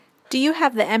Do you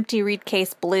have the empty reed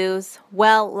case blues?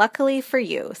 Well, luckily for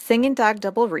you, Singing Dog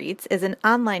Double Reeds is an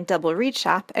online double reed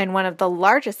shop and one of the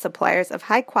largest suppliers of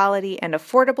high quality and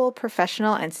affordable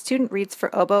professional and student reeds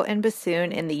for oboe and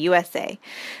bassoon in the USA.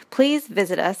 Please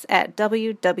visit us at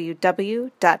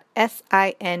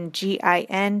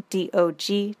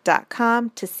www.singindog.com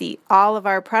to see all of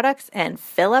our products and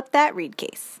fill up that reed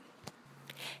case.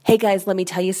 Hey guys, let me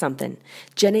tell you something.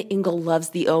 Jenna Engel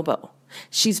loves the oboe.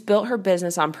 She's built her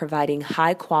business on providing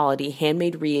high-quality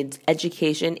handmade reeds,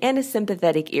 education, and a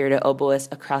sympathetic ear to oboists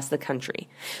across the country.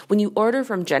 When you order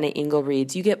from Jenna Engel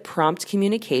Reeds, you get prompt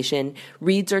communication,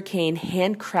 reeds or cane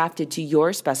handcrafted to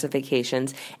your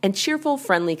specifications, and cheerful,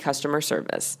 friendly customer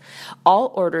service.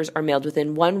 All orders are mailed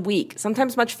within 1 week,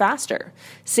 sometimes much faster.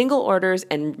 Single orders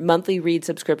and monthly reed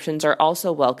subscriptions are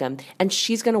also welcome, and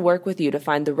she's going to work with you to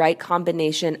find the right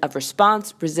combination of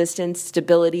response, resistance,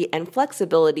 stability, and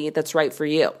flexibility that's right for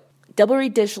you. Double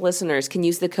Reed Dish listeners can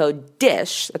use the code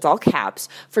DISH, that's all caps,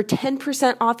 for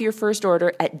 10% off your first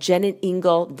order at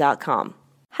jennaengel.com.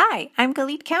 Hi, I'm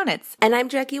Galit Kaunitz. And I'm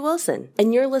Jackie Wilson,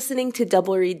 and you're listening to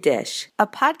Double Reed Dish, a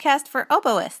podcast for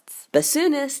oboists,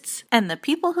 bassoonists, and the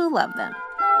people who love them.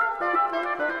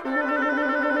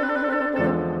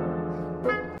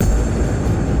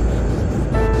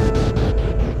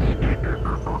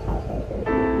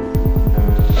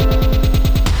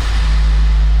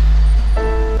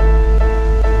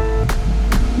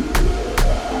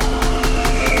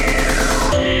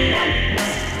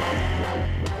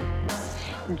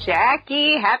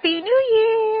 Jackie, Happy New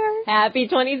Year! Happy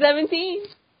 2017!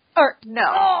 Or, no.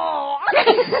 Oh!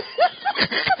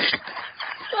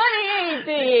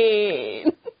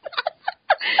 2018!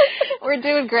 We're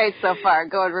doing great so far,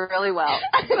 going really well.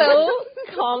 So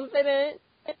confident.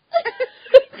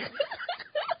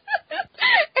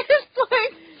 It's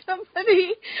like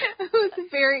somebody who's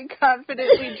very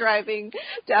confidently driving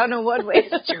down a one-way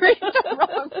street the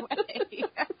wrong way.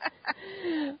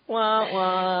 Wah,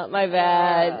 wah, my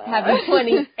bad. Happy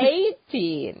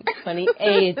 2018.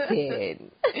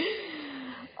 2018.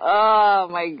 Oh,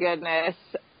 my goodness.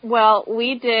 Well,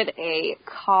 we did a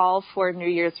call for New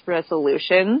Year's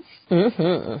resolutions.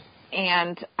 Mm-hmm.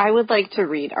 And I would like to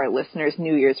read our listeners'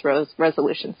 New Year's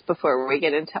resolutions before we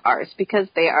get into ours, because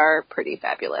they are pretty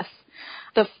fabulous.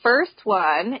 The first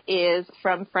one is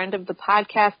from friend of the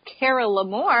podcast, Kara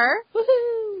Lamore.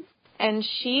 Woohoo! And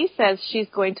she says she's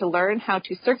going to learn how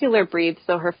to circular breathe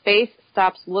so her face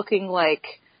stops looking like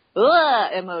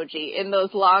emoji in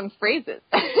those long phrases.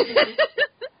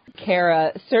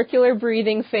 Kara, circular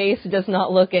breathing face does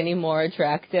not look any more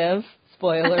attractive.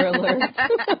 Spoiler alert.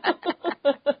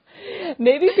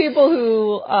 Maybe people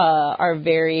who are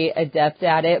very adept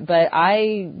at it, but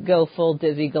I go full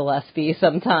Dizzy Gillespie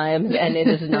sometimes, and it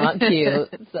is not cute.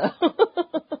 So.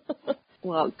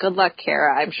 Well, good luck,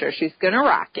 Kara. I'm sure she's going to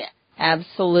rock it.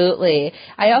 Absolutely.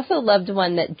 I also loved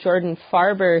one that Jordan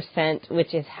Farber sent,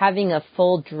 which is having a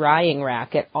full drying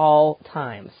rack at all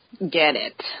times. Get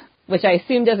it. Which I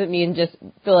assume doesn't mean just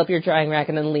fill up your drying rack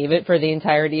and then leave it for the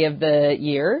entirety of the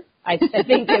year. I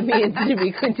think it means to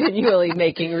be continually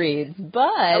making reeds,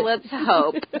 but... Let's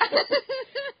hope.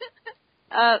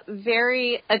 A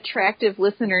very attractive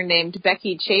listener named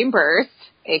Becky Chambers,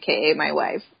 a.k.a. my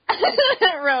wife,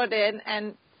 wrote in,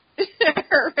 and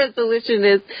her resolution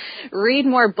is read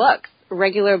more books,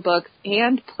 regular books,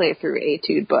 and play through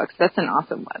etude books. That's an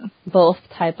awesome one. Both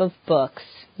type of books.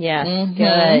 Yes,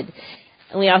 good.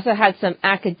 And we also had some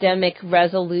academic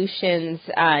resolutions,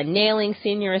 nailing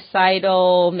senior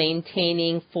recital,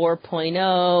 maintaining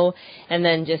 4.0, and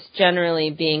then just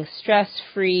generally being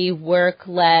stress-free, work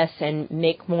less, and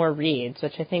make more reads,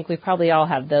 which I think we probably all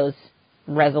have those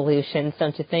resolutions,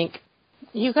 don't you think?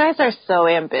 You guys are so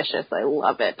ambitious. I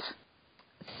love it.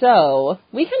 So,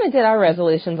 we kind of did our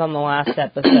resolutions on the last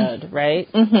episode, right?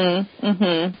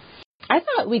 Mm-hmm. I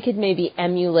thought we could maybe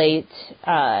emulate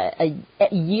a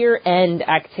year-end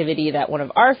activity that one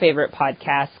of our favorite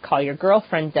podcasts, Call Your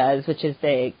Girlfriend, does, which is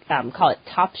they call it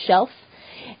Top Shelf,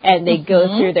 and they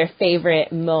go through their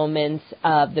favorite moments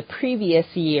of the previous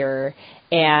year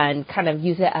and kind of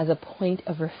use it as a point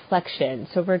of reflection.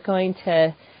 So we're going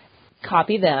to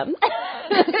copy them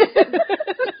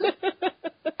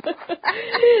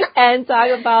and talk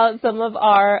about some of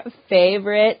our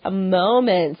favorite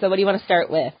moments. So what do you want to start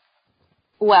with?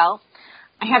 Well,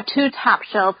 I have two top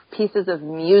shelf pieces of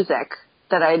music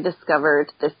that I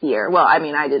discovered this year. Well, I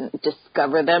mean, I didn't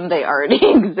discover them. They already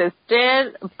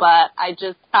existed, but I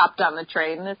just hopped on the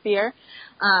train this year.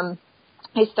 I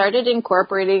started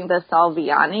incorporating the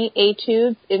Salviani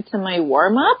etudes into my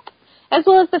warm-up, as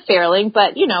well as the Fairling,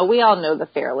 but, we all know the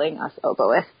Fairling, us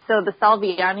oboists. So the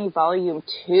Salviani Volume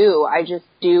 2, I just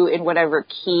do in whatever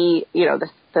key,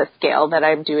 the scale that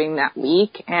I'm doing that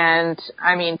week. And,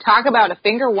 talk about a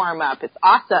finger warm-up. It's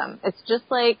awesome. It's just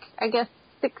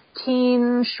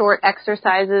 16 short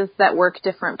exercises that work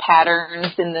different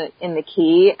patterns in the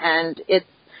key, and it's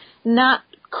not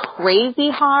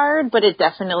crazy hard, but it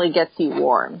definitely gets you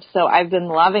warm. So I've been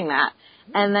loving that.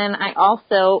 And then I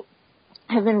also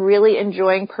have been really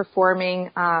enjoying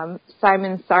performing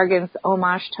Simon Sargent's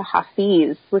Homage to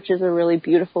Hafiz, which is a really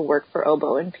beautiful work for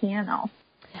oboe and piano.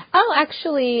 Oh,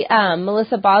 actually,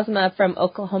 Melissa Bosma from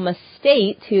Oklahoma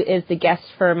State, who is the guest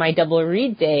for my Double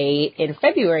Read Day in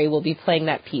February, will be playing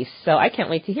that piece. So I can't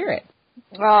wait to hear it.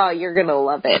 Oh, you're going to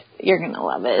love it. You're going to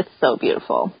love it. It's so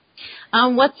beautiful.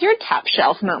 What's your top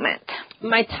shelf moment?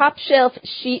 My top shelf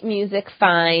sheet music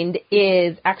find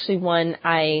is actually one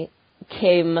I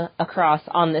came across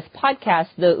on this podcast,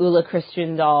 the Ulla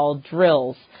Christendahl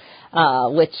drills,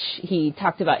 which he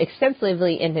talked about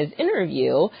extensively in his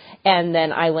interview. And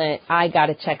then I got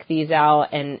to check these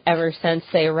out. And ever since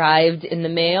they arrived in the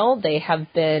mail, they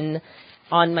have been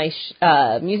on my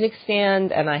music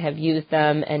stand, and I have used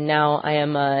them. And now I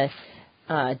am a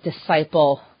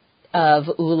disciple of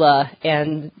Ulla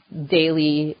and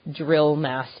daily drill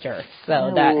master.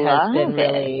 So that has been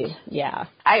really, yeah.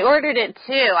 I ordered it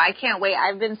too. I can't wait.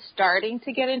 I've been starting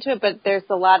to get into it, but there's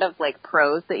a lot of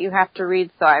prose that you have to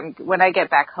read. So when I get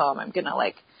back home, I'm going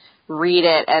to read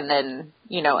it and then,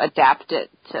 adapt it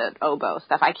to oboe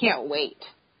stuff. I can't wait.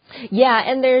 Yeah,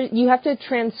 and you have to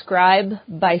transcribe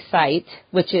by sight,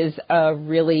 which is a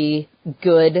really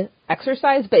good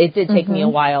exercise, but it did take me a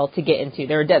while to get into.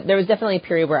 There was definitely a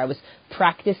period where I was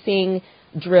practicing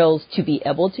drills to be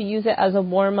able to use it as a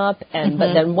warm-up,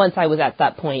 but then once I was at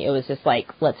that point, it was just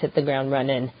let's hit the ground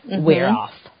running, wear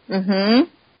off.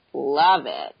 Love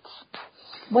it.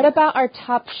 What about our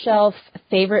top shelf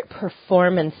favorite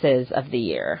performances of the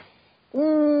year?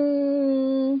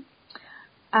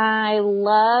 I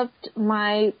loved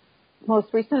my most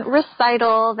recent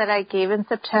recital that I gave in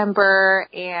September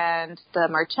and the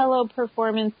Marcello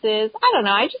performances. I don't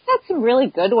know. I just had some really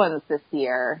good ones this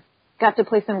year. Got to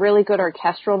play some really good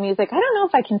orchestral music. I don't know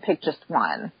if I can pick just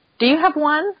one. Do you have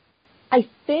one? I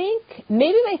think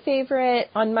maybe my favorite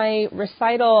on my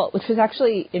recital, which was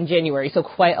actually in January, so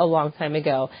quite a long time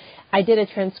ago, I did a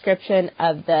transcription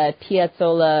of the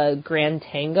Piazzolla Grand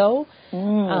Tango,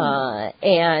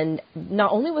 and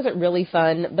not only was it really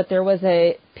fun, but there was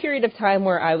a period of time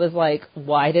where I was like,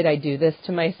 why did I do this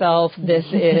to myself? This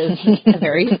is a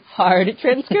very hard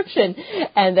transcription.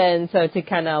 And then so to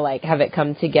kind of have it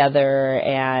come together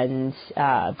and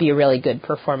be a really good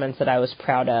performance that I was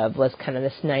proud of was kind of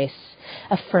this nice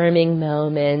affirming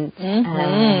moment.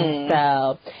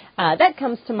 So that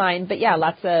comes to mind. But yeah,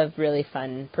 lots of really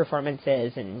fun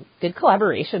performances and good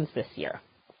collaborations this year.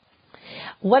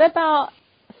 What about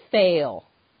fail?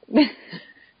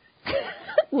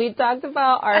 We talked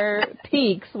about our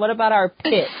peaks. What about our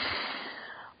pits?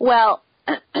 Well,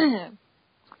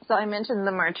 so I mentioned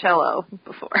the Marcello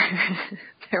before.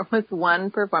 There was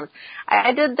one performance.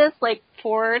 I did this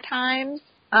 4 times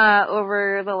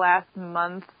over the last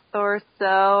month or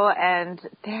so, and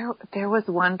there was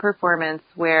one performance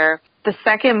where the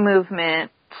second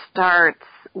movement starts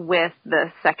with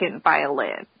the second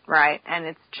violin, right? And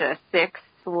it's just 6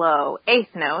 slow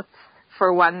eighth notes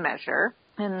for one measure.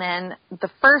 And then the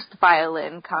first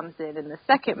violin comes in the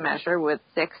second measure with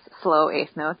 6 slow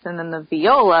eighth notes. And then the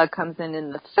viola comes in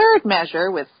the third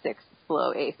measure with 6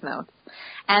 slow eighth notes.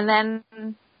 And then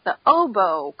the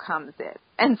oboe comes in.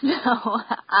 And so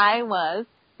I was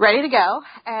ready to go.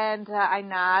 And I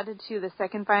nodded to the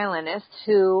second violinist,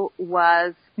 who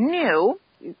was new.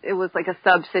 It was a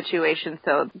sub situation,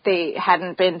 so they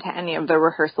hadn't been to any of the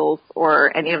rehearsals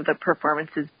or any of the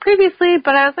performances previously,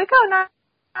 but I was like, oh, not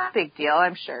a big deal.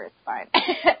 I'm sure it's fine.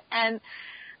 And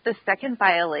the second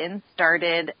violin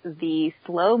started the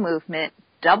slow movement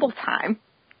double time.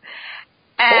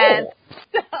 And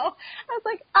so I was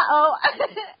like, uh-oh.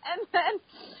 And then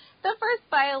the first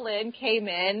violin came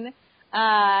in.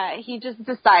 He just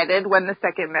decided when the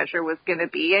second measure was going to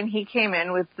be, and he came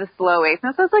in with the slow eighth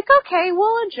notes. So I was like, okay,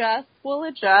 we'll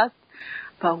adjust.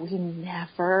 But we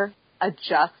never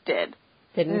adjusted.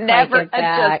 Never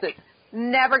adjusted.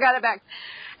 Never got it back.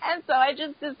 And so I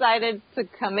just decided to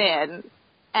come in,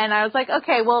 and I was like,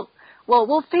 okay, well,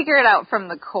 we'll figure it out from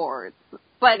the chords.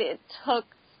 But it took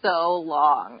so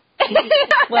long.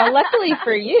 Well, luckily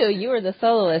for you, you were the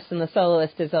soloist, and the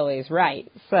soloist is always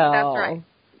right. So That's right.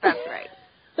 That's right.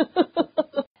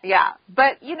 Yeah.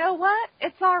 But you know what?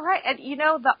 It's all right. And,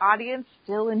 the audience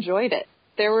still enjoyed it.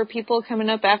 there were people coming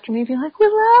up after me being like, we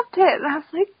loved it. And I was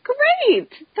like,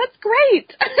 great. That's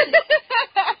great.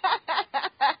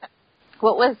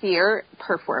 What was your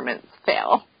performance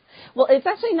fail? Well, it's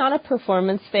actually not a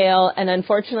performance fail, and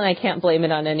unfortunately I can't blame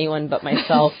it on anyone but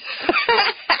myself.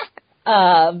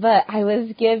 But I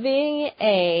was giving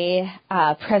a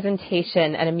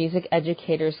presentation at a music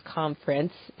educators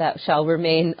conference that shall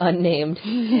remain unnamed.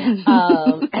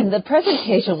 And the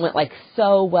presentation went like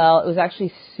so well. It was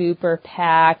actually super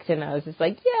packed, and I was just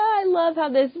like, yeah, I love how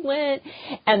this went.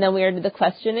 And then we were into the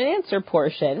question and answer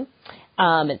portion.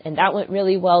 And that went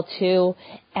really well too.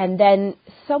 And then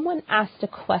someone asked a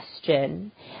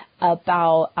question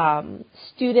about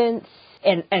students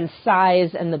and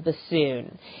size and the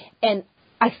bassoon. And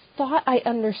I thought I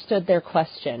understood their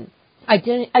question. I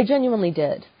genuinely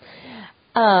did.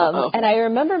 And I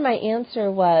remember my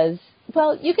answer was,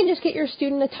 well, you can just get your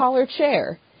student a taller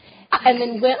chair. And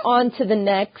then went on to the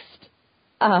next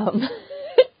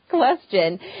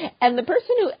question. And the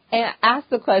person who asked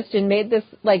the question made this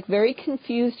like very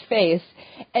confused face.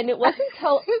 And it wasn't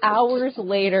until hours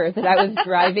later that I was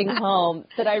driving home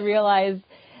that I realized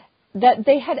that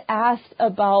they had asked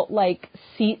about like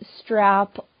seat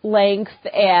strap length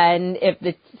and if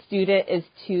the student is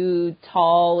too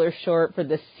tall or short for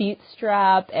the seat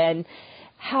strap, and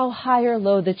how high or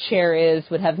low the chair is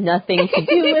would have nothing to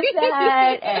do with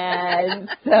that. And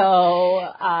so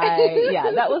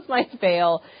that was my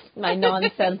fail, my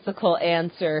nonsensical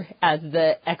answer as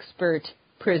the expert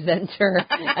presenter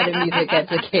at a music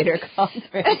educator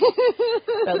conference.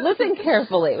 So listen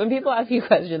carefully. When people ask you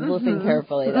questions, listen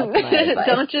carefully. That's my advice.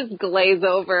 Don't just glaze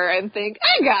over and think,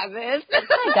 I got this.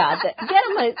 I got this.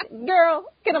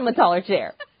 Get him a taller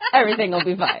chair. Everything will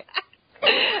be fine.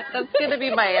 That's going to be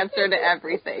my answer to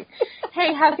everything.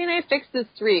 Hey, how can I fix this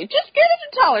tree? Just get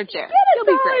it a taller chair. Get a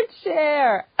taller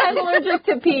chair. I'm allergic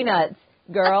to peanuts.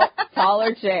 Girl,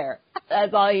 taller chair.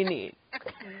 That's all you need.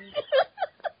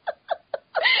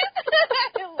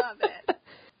 I love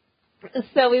it.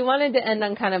 So we wanted to end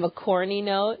on kind of a corny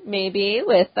note, maybe,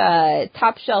 with a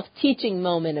top shelf teaching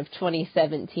moment of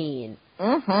 2017.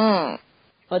 Mm-hmm.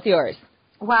 What's yours?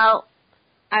 Well,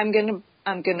 I'm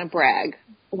gonna brag.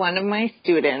 One of my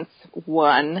students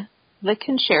won the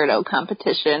concerto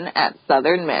competition at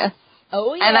Southern Miss.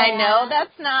 Oh, yeah. And I know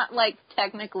that's not, like,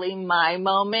 technically my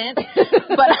moment,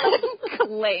 but I'm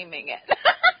claiming it.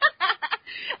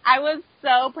 I was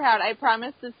so proud. I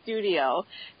promised the studio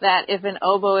that if an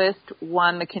oboist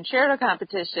won the concerto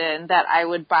competition, that I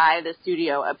would buy the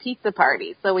studio a pizza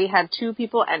party. So we had 2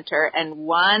 people enter, and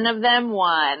one of them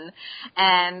won.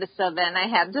 And so then I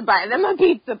had to buy them a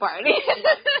pizza party.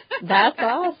 That's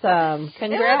awesome.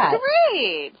 Congrats. It was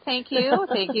great. Thank you.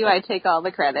 Thank you. I take all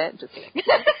the credit. Just kidding.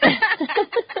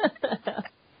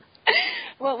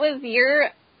 What was your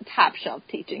top shelf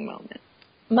teaching moment?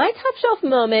 My top shelf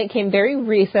moment came very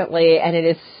recently, and it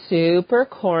is super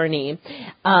corny.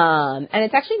 And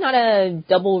it's actually not a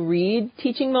double read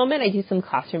teaching moment. I do some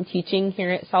classroom teaching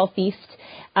here at Southeast.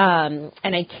 And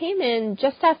I came in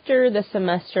just after the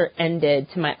semester ended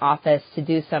to my office to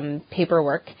do some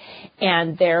paperwork,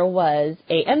 and there was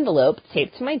an envelope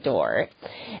taped to my door,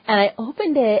 and I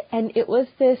opened it, and it was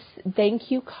this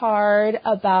thank you card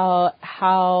about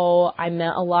how I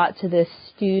meant a lot to this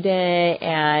student,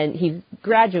 and he's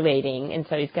graduating, and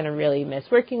so he's going to really miss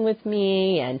working with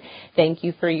me, and thank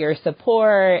you for your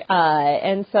support.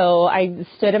 And so I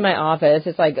stood in my office,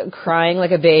 just like crying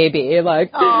like a baby,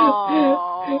 like,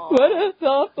 what a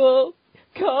thoughtful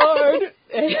card.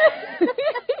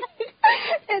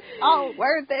 It's all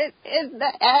worth it in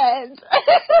the end.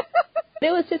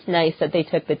 It was just nice that they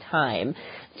took the time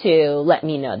to let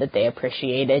me know that they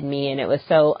appreciated me, and it was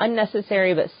so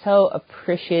unnecessary but so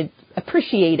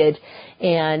appreciated.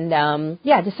 And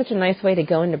just such a nice way to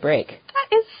go into break.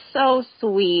 That is so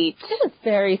sweet. It was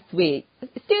very sweet.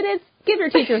 Students, give your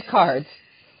teachers cards.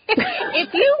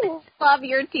 If you love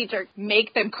your teacher,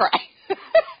 make them cry.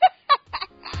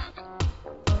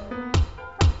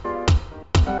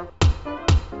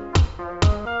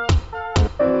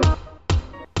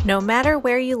 No matter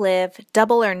where you live,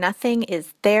 Double or Nothing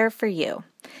is there for you.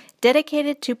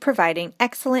 Dedicated to providing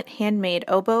excellent handmade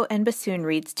oboe and bassoon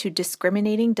reeds to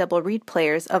discriminating double reed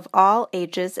players of all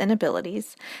ages and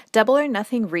abilities, Double or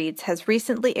Nothing Reeds has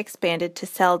recently expanded to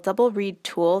sell double reed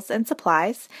tools and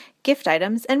supplies, gift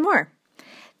items, and more.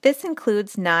 This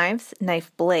includes knives,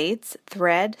 knife blades,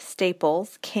 thread,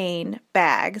 staples, cane,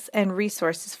 bags, and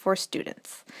resources for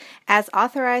students. As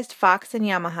authorized Fox and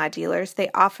Yamaha dealers, they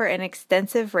offer an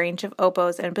extensive range of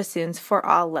oboes and bassoons for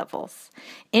all levels.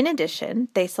 In addition,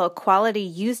 they sell quality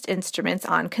used instruments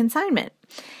on consignment.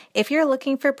 If you're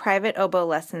looking for private oboe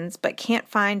lessons but can't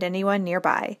find anyone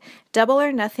nearby, Double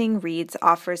or Nothing Reads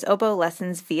offers oboe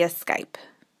lessons via Skype.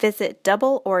 Visit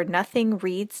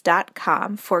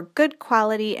doubleornothingreads.com for good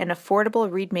quality and affordable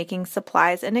reed-making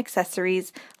supplies and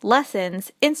accessories,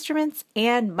 lessons, instruments,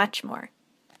 and much more.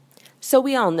 So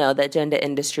we all know that Genda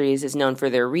Industries is known for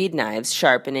their reed knives,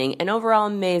 sharpening, and overall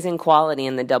amazing quality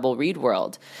in the double reed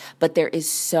world. But there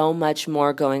is so much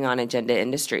more going on at Genda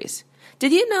Industries.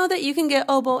 Did you know that you can get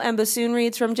oboe and bassoon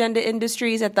reeds from Genda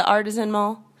Industries at the Artisan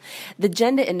Mall? The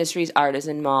Genda Industries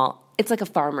Artisan Mall, it's like a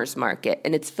farmer's market,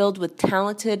 and it's filled with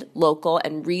talented, local,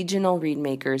 and regional reed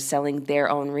makers selling their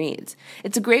own reeds.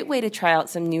 It's a great way to try out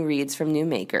some new reeds from new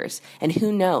makers, and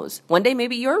who knows, one day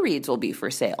maybe your reeds will be for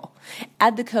sale.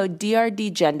 Add the code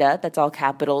DRDGenda, that's all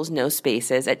capitals, no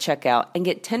spaces, at checkout, and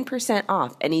get 10%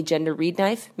 off any Genda reed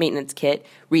knife, maintenance kit,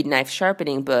 reed knife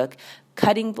sharpening book,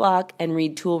 cutting block, and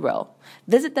reed tool row.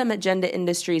 Visit them at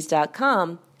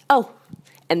gendaindustries.com. Oh,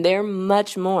 and they're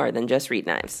much more than just reed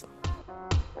knives.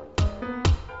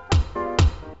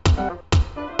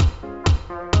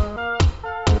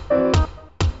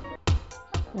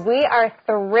 We are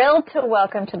thrilled to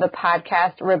welcome to the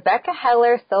podcast Rebecca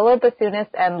Heller, solo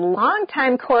bassoonist and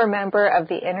longtime core member of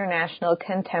the International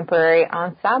Contemporary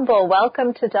Ensemble.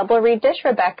 Welcome to Double Reed Dish,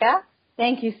 Rebecca.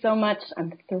 Thank you so much.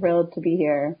 I'm thrilled to be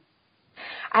here.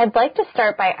 I'd like to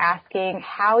start by asking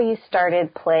how you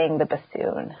started playing the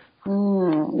bassoon.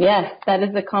 Yes, that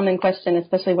is a common question,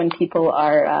 especially when people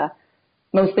are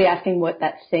mostly asking what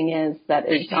that thing is that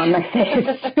is on my face.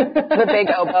 The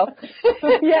big oboe.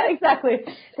 Yeah, exactly.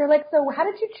 They're like, so how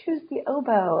did you choose the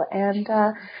oboe? And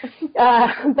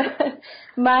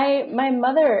my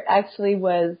mother actually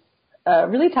was a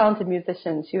really talented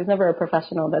musician. She was never a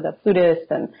professional, but a flutist,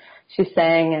 and she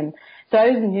sang. And so I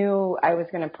always knew I was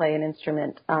going to play an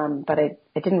instrument, but I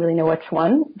didn't really know which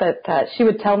one. But she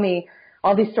would tell me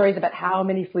all these stories about how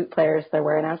many flute players there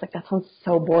were, and I was like, that sounds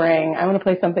so boring. I want to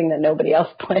play something that nobody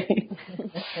else plays.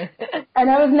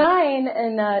 And I was 9,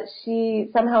 and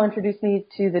she somehow introduced me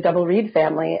to the double reed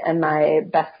family, and my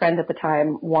best friend at the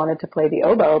time wanted to play the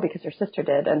oboe because her sister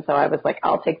did, and so I was like,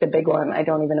 I'll take the big one. I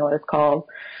don't even know what it's called.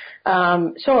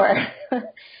 Sure.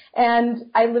 And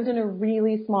I lived in a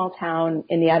really small town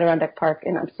in the Adirondack Park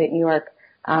in upstate New York.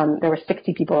 There were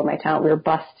 60 people in my town. We were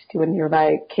bused to a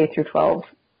nearby K-12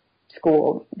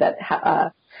 school that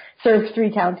served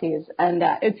 3 counties. And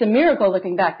it's a miracle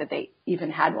looking back that they even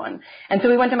had one. And so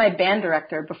we went to my band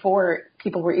director before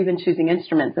people were even choosing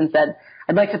instruments and said,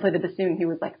 I'd like to play the bassoon. He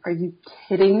was like, are you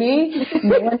kidding me?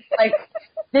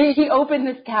 He opened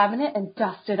this cabinet and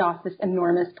dusted off this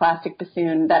enormous plastic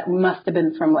bassoon that must have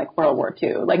been from like World War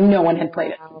II. Like no one had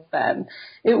played it since then.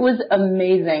 It was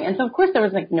amazing. And so of course there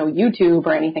was like no YouTube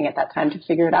or anything at that time to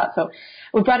figure it out. So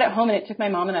we brought it home and it took my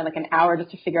mom and I like an hour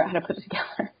just to figure out how to put it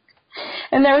together.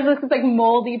 And there was this like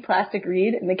moldy plastic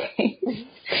reed in the case.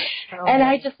 And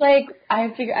I just like, I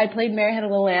played Mary Had a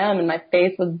Little Lamb and my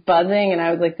face was buzzing and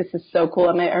I was like, this is so cool.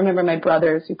 And I remember my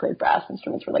brothers who played brass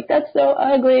instruments were like, that's so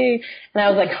ugly. And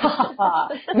I was like, ha ha ha,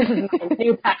 this is my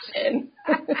new passion.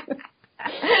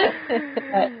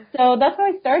 So that's how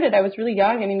I started. I was really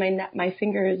young. I mean, my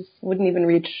fingers wouldn't even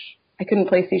reach, I couldn't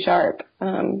play C sharp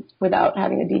without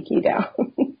having a D key down.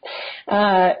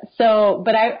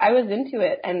 But I was into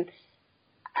it and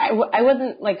I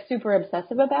wasn't like super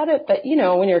obsessive about it, but you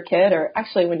know, when you're a kid or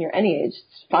actually when you're any age,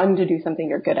 it's fun to do something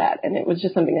you're good at. And it was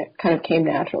just something that kind of came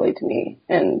naturally to me.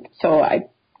 And so I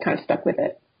kind of stuck with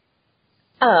it.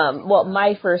 Well,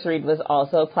 my first reed was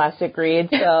also plastic reed,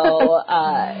 so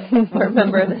we're a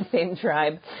member of the same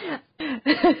tribe.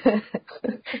 And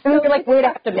we were like, wait, I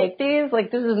have to make these? Like,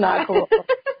 this is not cool.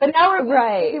 But now we're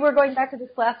going back to this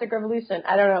plastic revolution.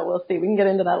 I don't know. We'll see. We can get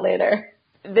into that later.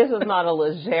 This was not a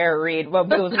Leger reed,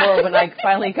 but it was more when I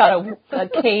finally got a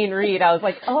cane reed. I was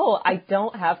like, oh, I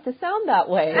don't have to sound that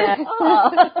way.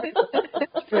 Oh.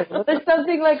 There's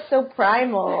something like so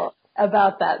primal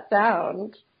about that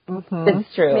sound. Mm-hmm.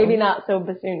 It's true. Maybe not so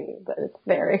bassoony, but it's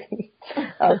very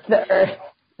of the earth.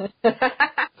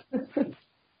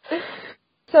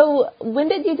 So when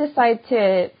did you decide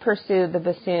to pursue the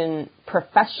bassoon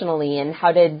professionally, and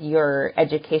how did your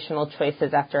educational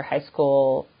choices after high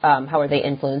school, how were they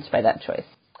influenced by that choice?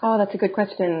 Oh, that's a good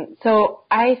question. So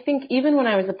I think even when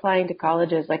I was applying to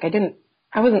colleges, like I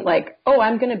wasn't like, oh,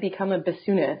 I'm going to become a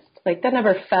bassoonist. Like that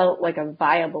never felt like a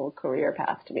viable career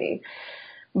path to me.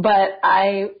 But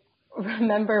I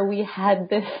remember we had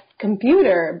this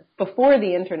computer before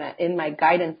the internet in my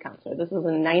guidance counselor. This was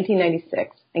in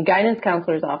 1996. My guidance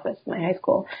counselor's office in my high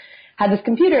school had this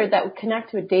computer that would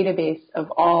connect to a database of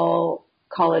all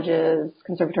colleges,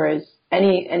 conservatories,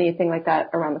 anything like that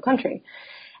around the country.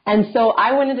 And so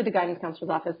I went into the guidance counselor's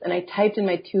office and I typed in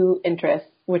my 2 interests,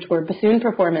 which were bassoon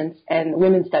performance and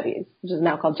women's studies, which is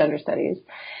now called gender studies.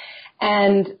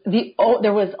 And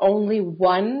there was only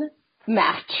one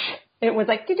match. It was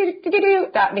like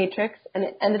dot matrix, and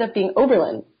it ended up being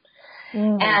Oberlin.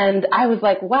 Mm. And I was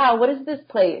like, wow, what is this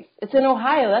place? It's in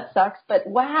Ohio. That sucks, but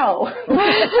wow.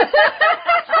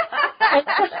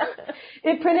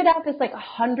 It printed out this like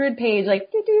 100-page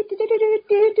like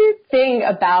thing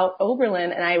about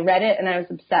Oberlin, and I read it and I was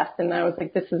obsessed, and I was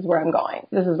like, this is where I'm going.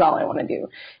 This is all I want to do.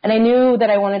 And I knew that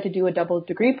I wanted to do a double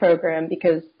degree program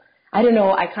because I don't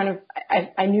know,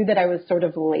 I knew that I was sort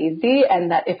of lazy,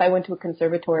 and that if I went to a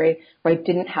conservatory where I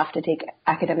didn't have to take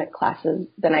academic classes,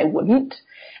 then I wouldn't.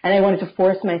 And I wanted to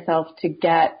force myself to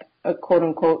get a quote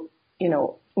unquote,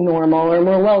 normal or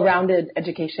more well-rounded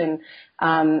education,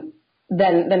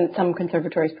 than some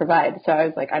conservatories provide. So I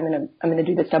was like, I'm going to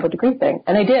do this double degree thing.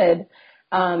 And I did.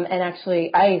 And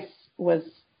actually ICE was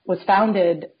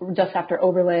founded just after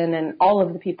Oberlin, and all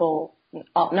of the people,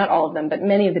 not all of them, but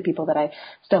many of the people that I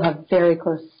still have very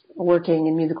close working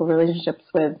in musical relationships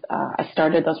with, I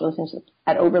started those relationships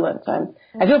at Oberlin. So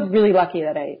I feel really lucky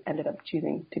that I ended up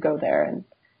choosing to go there and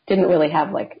didn't really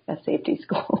have like a safety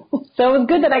school. So it was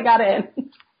good that I got in.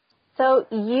 So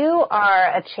you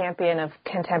are a champion of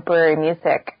contemporary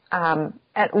music. And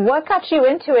what got you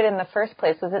into it in the first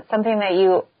place? Was it something that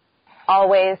you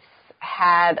always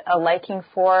had a liking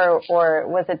for, or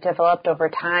was it developed over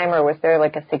time, or was there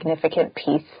like a significant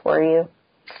piece for you?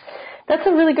 That's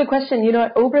a really good question.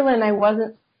 At Oberlin, I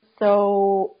wasn't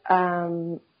so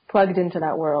plugged into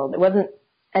that world. It wasn't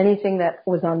anything that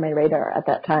was on my radar at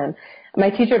that time. My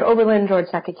teacher at Oberlin, George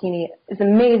Sakakini, is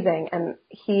amazing, and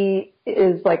he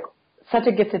is like such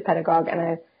a gifted pedagogue,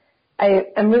 and I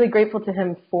am really grateful to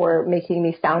him for making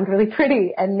me sound really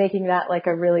pretty and making that like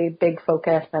a really big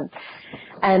focus.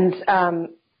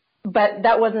 But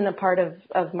that wasn't a part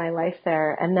of my life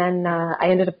there. And then I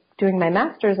ended up doing my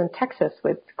master's in Texas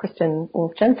with Kristen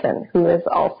Wolf Jensen, who is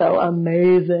also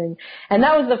amazing. And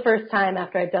that was the first time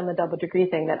after I'd done the double degree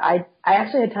thing that I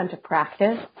actually had time to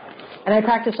practice. And I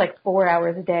practiced like 4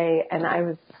 hours a day, and I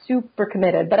was super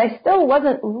committed. But I still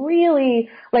wasn't really,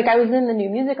 like, I was in the new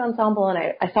music ensemble, and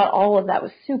I thought all of that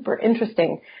was super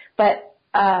interesting. But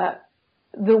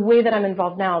the way that I'm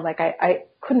involved now, like, I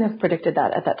couldn't have predicted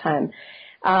that at that time.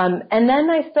 And then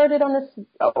I started on this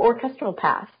orchestral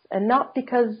path, and not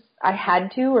because I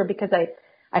had to or because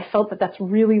I felt that that's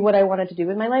really what I wanted to do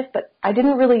in my life, but I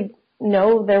didn't really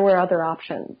know there were other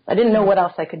options. I didn't know what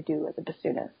else I could do as a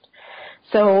bassoonist.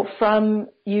 So from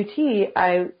UT,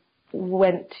 I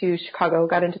went to Chicago,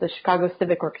 got into the Chicago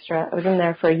Civic Orchestra. I was in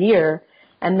there for a year,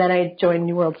 and then I joined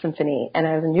New World Symphony, and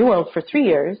I was in New World for 3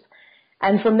 years.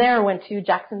 And from there, I went to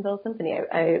Jacksonville Symphony.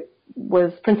 I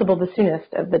was principal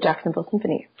bassoonist of the Jacksonville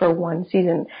Symphony for 1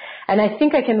 season. And I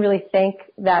think I can really thank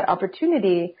that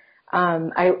opportunity.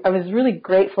 I was really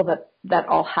grateful that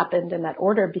all happened in that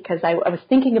order, because I was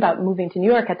thinking about moving to New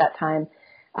York at that time.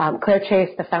 Claire Chase,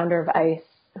 the founder of ICE,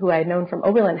 who I had known from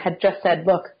Oberlin, had just said,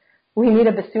 look, we need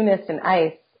a bassoonist in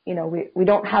ICE. We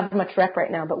don't have much rep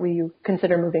right now, but will you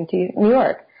consider moving to New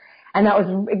York? And that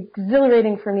was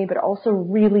exhilarating for me, but also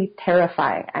really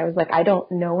terrifying. I was like, I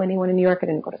don't know anyone in New York. I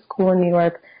didn't go to school in New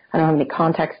York. I don't have any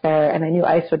contacts there. And I knew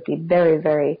ICE would be very,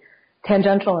 very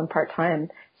tangential and part-time.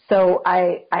 So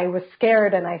I was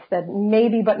scared, and I said,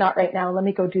 maybe, but not right now. Let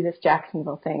me go do this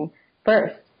Jacksonville thing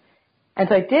first. And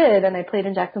so I did, and I played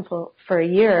in Jacksonville for a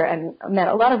year and met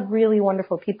a lot of really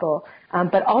wonderful people,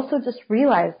 but also just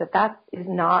realized that is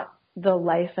not the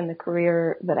life and the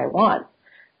career that I want.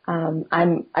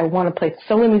 I want to play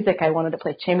solo music, I wanted to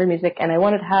play chamber music, and I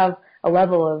wanted to have a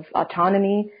level of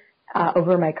autonomy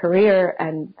over my career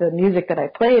and the music that I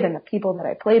played and the people that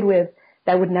I played with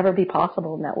that would never be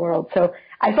possible in that world. So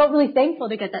I felt really thankful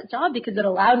to get that job, because it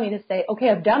allowed me to say, okay,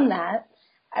 I've done that.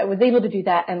 I was able to do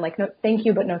that, and like, no, thank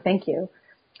you, but no thank you.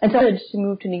 And so I just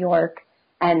moved to New York,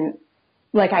 and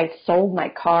like, I sold my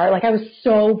car. Like, I was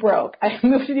so broke. I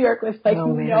moved to New York with like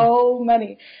no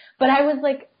money, but I was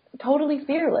like totally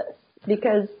fearless,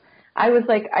 because I was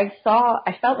like, I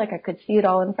felt like I could see it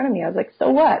all in front of me. I was like, so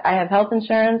what? I have health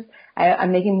insurance.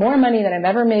 I'm making more money than I've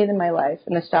ever made in my life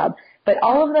in this job. But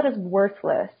all of that is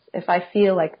worthless if I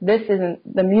feel like this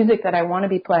isn't the music that I want to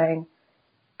be playing,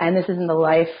 and this isn't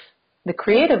the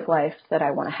creative life that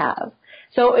I want to have.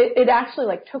 So it actually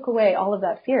like took away all of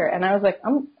that fear. And I was like,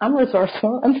 I'm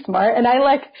resourceful, I'm smart. And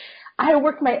I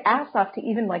worked my ass off to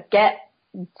even like get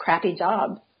crappy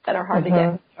jobs that are hard to get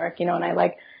in New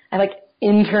York, and I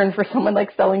interned for someone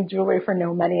like selling jewelry for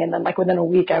no money. And then like within a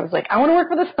week I was like, I want to work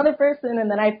for this other person.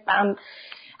 And then I found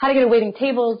how to get a waiting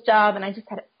tables job, and I just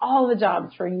had all the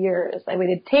jobs for years. I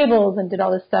waited tables and did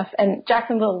all this stuff, and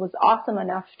Jacksonville was awesome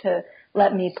enough to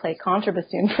let me play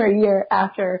contrabassoon for a year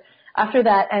after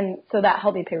that, and so that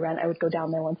helped me pay rent. I would go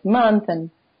down there once a month, and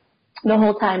the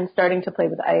whole time starting to play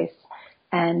with ICE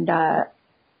and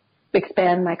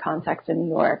expand my contacts in New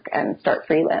York and start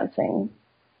freelancing.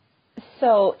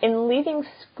 So in leaving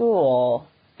school,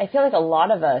 I feel like a lot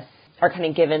of us are kind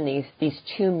of given these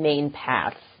two main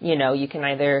paths. You know, you can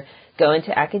either go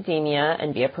into academia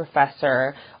and be a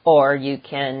professor, or you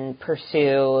can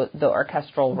pursue the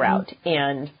orchestral route.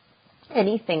 And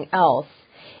anything else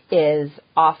is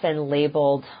often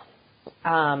labeled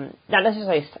not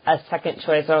necessarily a second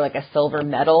choice or like a silver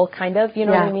medal kind of, you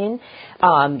know what I mean?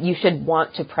 You should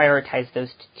want to prioritize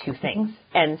those two things.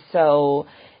 And so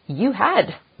you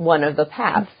had one of the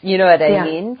paths, you know what I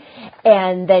mean?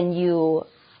 And then you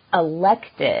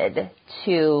elected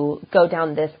to go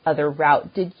down this other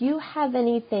route. Did you have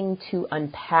anything to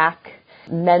unpack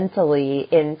mentally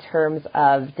in terms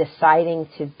of deciding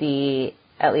to be,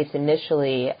 at least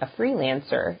initially, a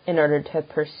freelancer in order to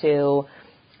pursue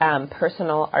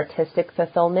personal artistic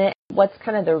fulfillment? What's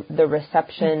kind of the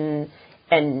reception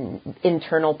and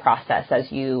internal process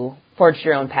as you forged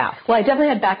your own path? Well, I definitely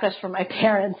had backlash from my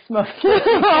parents mostly.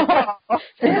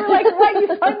 They were like, what,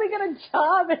 you finally got a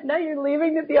job and now you're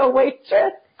leaving to be a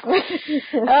waitress?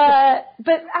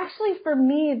 But actually for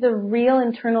me, the real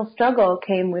internal struggle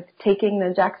came with taking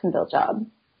the Jacksonville job.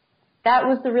 That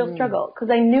was the real struggle,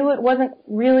 because I knew it wasn't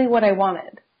really what I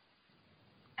wanted.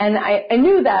 And I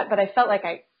knew that, but I felt like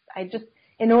I just,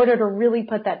 in order to really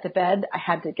put that to bed, I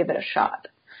had to give it a shot.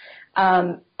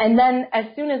 And then as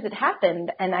soon as it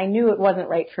happened and I knew it wasn't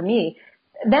right for me,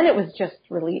 then it was just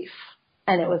relief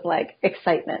and it was like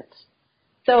excitement.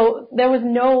 So there was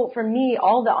for me,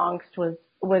 all the angst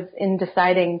was in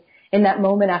deciding in that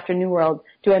moment after New World,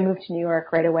 do I move to New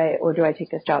York right away or do I take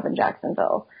this job in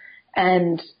Jacksonville?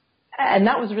 And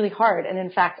that was really hard. And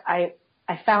in fact, I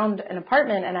found an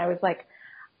apartment and I was like,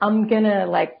 I'm going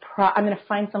to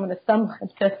find someone to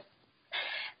sublet this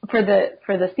for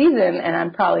the season, and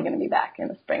I'm probably going to be back in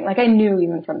the spring. Like I knew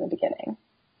even from the beginning.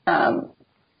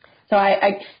 So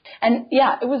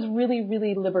it was really,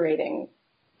 really liberating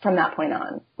from that point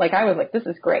on. Like I was like, this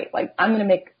is great. Like I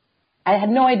had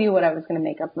no idea what I was going to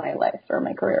make of my life or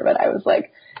my career, but I was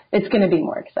like, it's going to be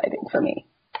more exciting for me.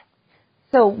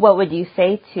 So what would you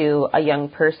say to a young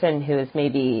person who is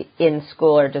maybe in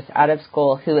school or just out of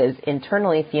school who is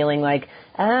internally feeling like,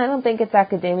 I don't think it's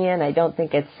academia and I don't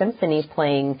think it's symphony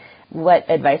playing? What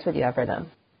advice would you have for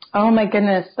them? Oh, my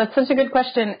goodness. That's such a good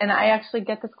question. And I actually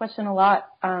get this question a lot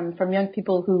from young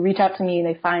people who reach out to me.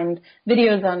 They find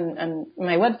videos on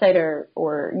my website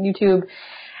or YouTube,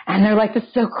 and they're like, this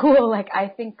is so cool. Like, I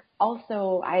think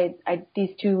also these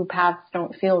two paths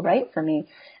don't feel right for me.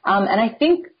 And I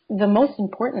think the most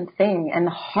important thing and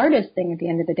the hardest thing at the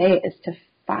end of the day is to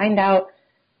find out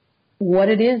what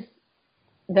it is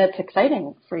that's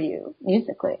exciting for you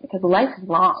musically, because life is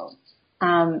long.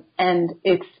 And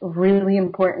it's really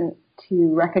important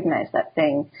to recognize that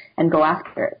thing and go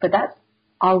after it. But that's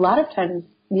a lot of times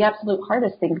the absolute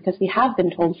hardest thing, because we have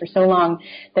been told for so long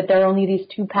that there are only these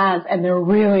two paths and they're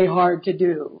really hard to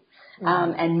do.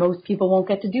 And most people won't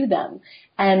get to do them.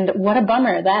 And what a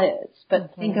bummer that is.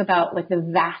 But think about like the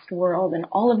vast world and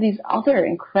all of these other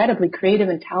incredibly creative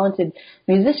and talented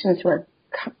musicians who are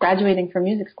graduating from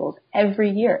music schools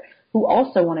every year who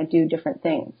also want to do different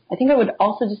things. I think I would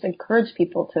also just encourage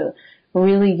people to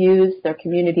really use their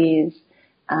communities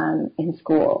in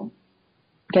school,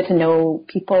 get to know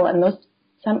people. And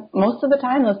most of the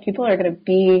time, those people are going to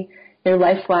be your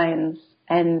lifelines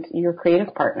and your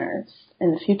creative partners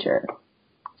in the future.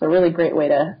 It's a really great way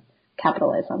to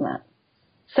capitalize on that.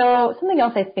 So something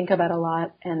else I think about a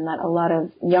lot and that a lot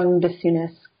of young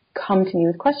bassoonists come to me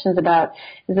with questions about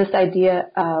is this idea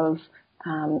of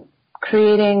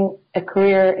creating a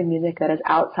career in music that is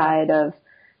outside of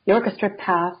the orchestra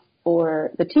path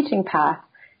or the teaching path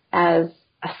as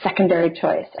a secondary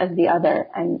choice, as the other,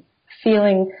 and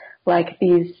feeling like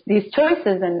these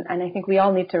choices, and I think we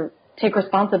all need to take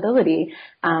responsibility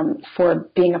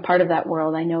for being a part of that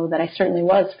world. I know that I certainly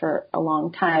was for a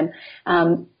long time.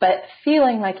 But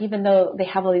feeling like even though they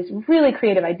have all these really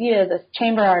creative ideas as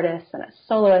chamber artists and as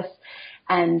soloists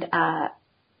and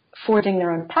forging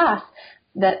their own path,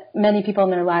 that many people in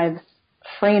their lives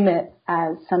frame it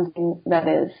as something that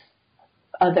is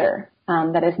other.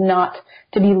 that is not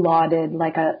to be lauded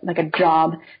like a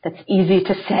job that's easy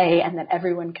to say and that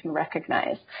everyone can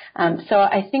recognize. So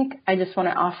I think I just want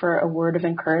to offer a word of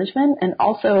encouragement and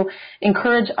also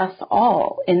encourage us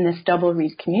all in this Double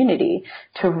Reed community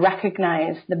to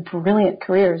recognize the brilliant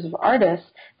careers of artists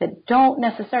that don't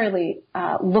necessarily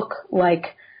look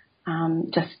like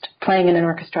just playing in an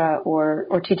orchestra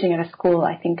or teaching at a school.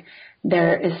 I think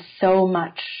there is so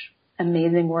much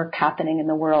amazing work happening in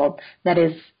the world that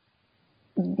is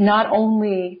not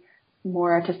only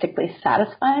more artistically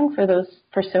satisfying for those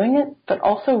pursuing it, but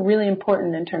also really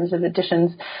important in terms of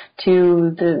additions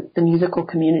to the musical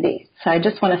community. So I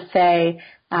just want to say,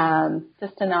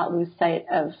 just to not lose sight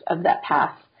of that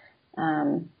path,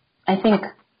 I think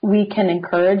we can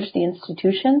encourage the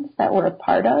institutions that we're a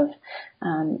part of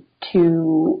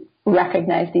to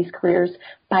recognize these careers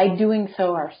by doing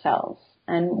so ourselves.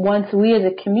 And once we as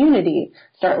a community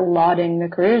start lauding the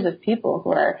careers of people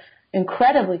who are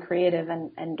incredibly creative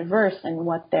and diverse in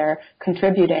what they're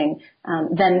contributing,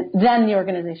 then the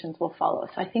organizations will follow.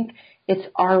 So I think it's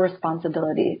our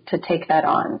responsibility to take that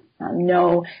on.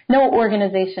 No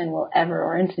organization will ever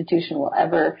or institution will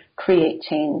ever create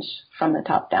change from the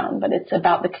top down, but it's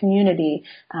about the community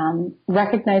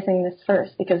recognizing this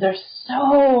first, because there's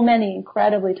so many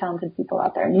incredibly talented people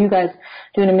out there, and you guys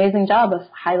do an amazing job of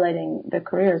highlighting the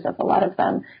careers of a lot of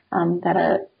them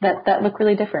that look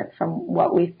really different from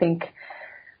what we think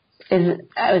is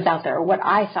out there, or what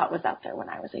I thought was out there when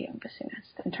I was a young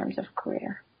bassoonist in terms of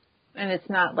career. And it's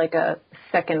not like a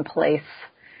second place,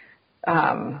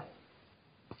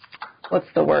 what's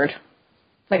the word?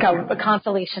 Like a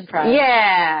consolation prize.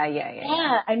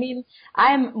 Yeah. I mean,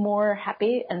 I'm more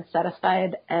happy and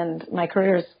satisfied, and my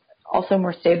career is also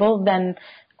more stable than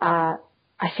I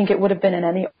think it would have been in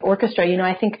any orchestra. You know,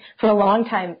 I think for a long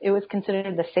time it was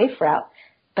considered the safe route,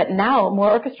 but now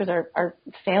more orchestras are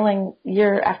failing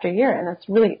year after year, and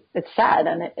it's sad,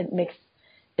 and it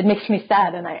makes me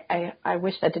sad, and I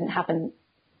wish that didn't happen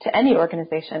to any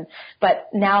organization. But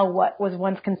now what was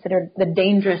once considered the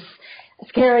dangerous,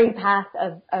 scary path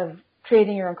of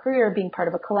creating your own career, being part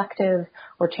of a collective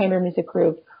or chamber music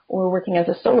group or working as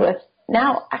a soloist,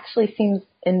 now actually seems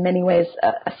in many ways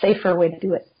a safer way to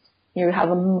do it. You have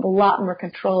a lot more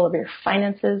control over your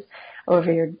finances,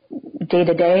 over your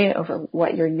day-to-day, over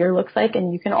what your year looks like,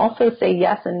 and you can also say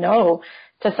yes and no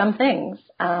to some things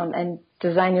and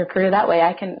design your career that way.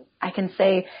 I can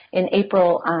say in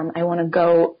April I want to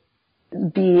go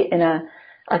be in a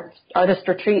artist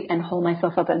retreat and hold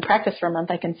myself up and practice for a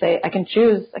month. I can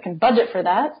budget for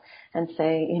that and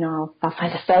say, I'll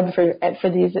find a sub for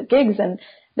these gigs, and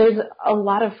there's a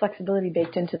lot of flexibility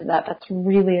baked into that. That's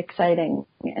really exciting,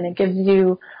 and it gives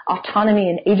you autonomy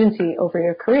and agency over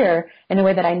your career in a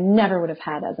way that I never would have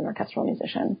had as an orchestral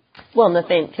musician. Well, and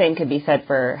the same could be said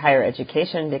for higher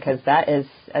education, because that is,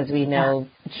 as we know,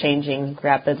 changing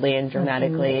rapidly and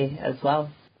dramatically as well.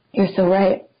 You're so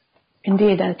right.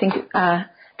 Indeed. I think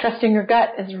trusting your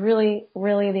gut is really,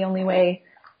 really the only way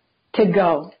to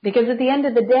go, because at the end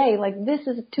of the day, this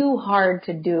is too hard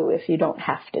to do if you don't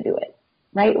have to do it.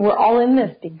 Right? We're all in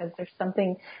this because there's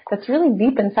something that's really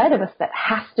deep inside of us that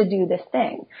has to do this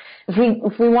thing.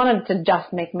 If we wanted to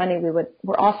just make money,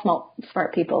 we're all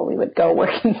smart people. We would go work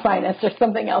in finance or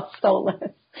something else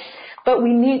soulless. But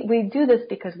we do this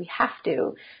because we have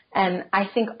to. And I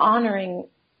think honoring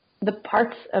the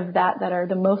parts of that are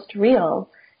the most real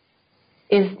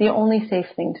is the only safe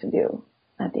thing to do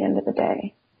at the end of the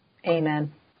day.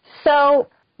 Amen. So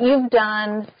you've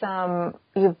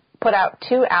put out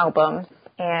 2 albums,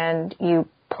 and you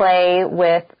play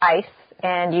with ICE,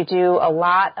 and you do a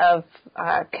lot of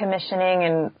commissioning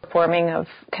and performing of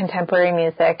contemporary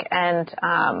music. And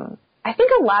I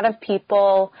think a lot of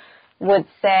people would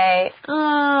say,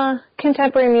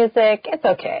 contemporary music, it's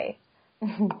okay.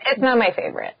 It's not my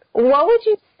favorite. What would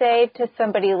you say to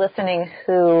somebody listening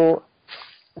who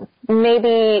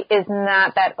maybe is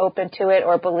not that open to it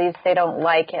or believes they don't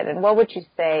like it? And what would you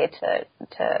say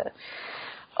to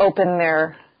open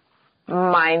their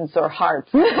minds or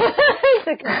hearts to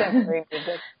contemporary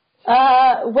music?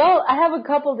 Well, I have a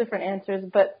couple different answers,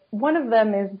 but one of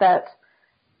them is that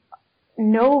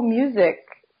all music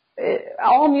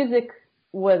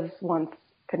was once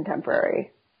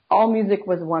contemporary. All music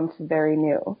was once very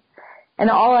new. And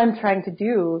all I'm trying to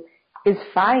do is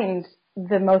find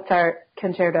the Mozart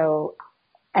concerto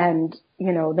and,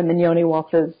 the Mignoni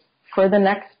waltzes for the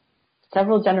next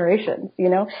several generations,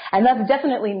 and that's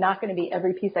definitely not going to be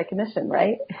every piece I commission,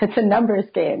 right? It's a numbers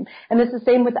game. And it's the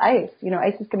same with ICE.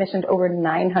 ICE has commissioned over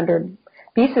 900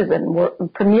 pieces and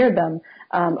premiered them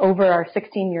over our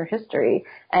 16-year history.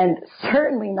 And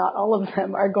certainly not all of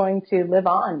them are going to live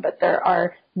on, but there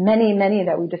are many, many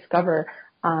that we discover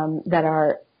that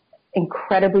are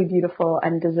incredibly beautiful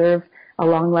and deserve a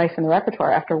long life in the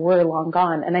repertoire after we're long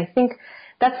gone. And I think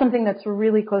that's something that's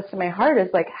really close to my heart, is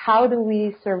like, how do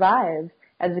we survive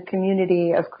as a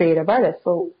community of creative artists?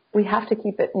 Well, we have to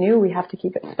keep it new. We have to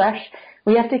keep it fresh.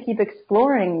 We have to keep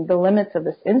exploring the limits of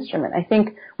this instrument. I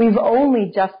think we've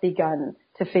only just begun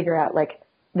to figure out like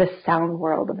the sound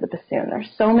world of the bassoon. There's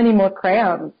so many more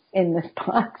crayons in this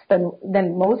box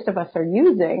than most of us are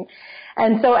using.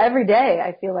 And so every day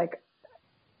I feel like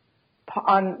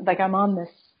I'm on this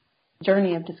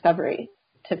journey of discovery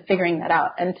to figuring that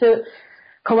out and to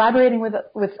collaborating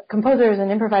with composers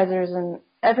and improvisers and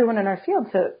everyone in our field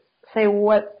to say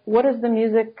what is the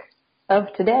music of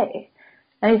today.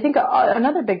 And I think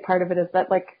another big part of it is that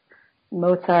like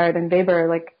Mozart and Weber,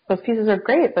 like those pieces are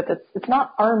great, but it's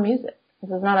not our music. This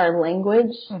is not our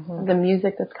language. Mm-hmm. The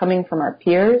music that's coming from our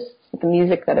peers, the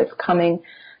music that is coming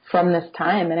from this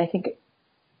time. And I think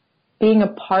being a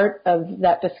part of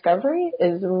that discovery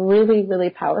is really,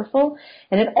 really powerful.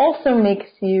 And it also makes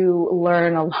you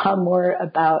learn a lot more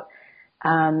about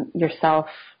yourself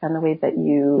and the way that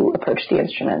you approach the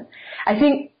instrument. I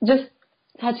think just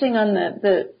touching on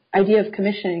the idea of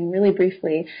commissioning really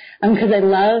briefly, because I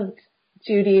loved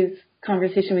Judy's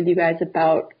conversation with you guys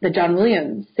about the John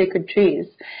Williams Sacred Trees,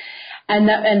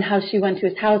 and how she went to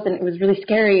his house and it was really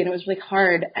scary and it was really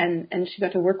hard and she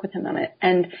got to work with him on it.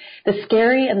 And the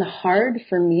scary and the hard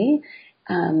for me,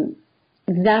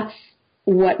 that's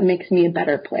what makes me a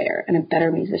better player and a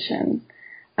better musician.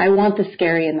 I want the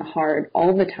scary and the hard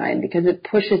all the time because it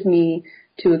pushes me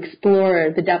to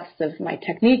explore the depths of my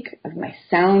technique, of my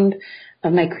sound,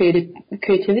 of my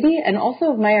creativity, and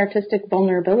also of my artistic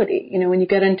vulnerability. You know, when you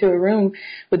get into a room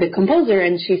with a composer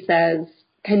and she says,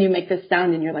 can you make this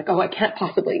sound? And you're like, oh, I can't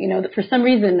possibly. You know, that for some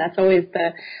reason that's always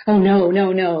the, oh,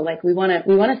 no. Like we want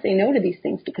to say no to these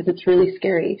things because it's really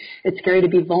scary. It's scary to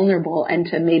be vulnerable and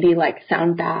to maybe like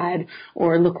sound bad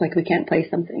or look like we can't play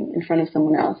something in front of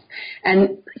someone else.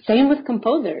 And same with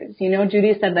composers. You know,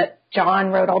 Judy said that John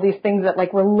wrote all these things that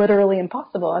like were literally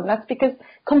impossible. And that's because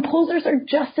composers are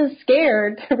just as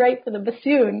scared to write for the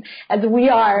bassoon as we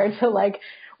are to like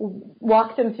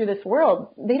walk them through this world.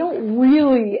 They don't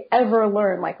really ever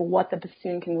learn like what the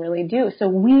bassoon can really do.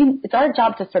 So it's our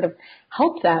job to sort of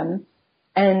help them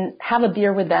and have a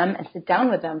beer with them and sit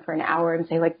down with them for an hour and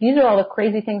say like, these are all the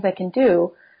crazy things I can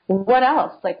do. What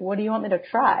else? Like, what do you want me to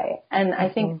try? And I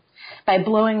think by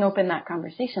blowing open that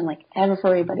conversation, like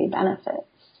everybody benefits.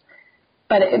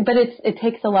 But it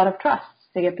takes a lot of trust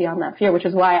to get beyond that fear, which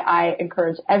is why I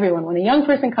encourage everyone. When a young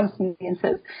person comes to me and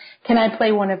says, can I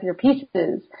play one of your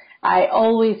pieces? I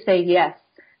always say yes,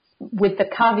 with the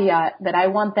caveat that I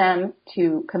want them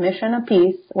to commission a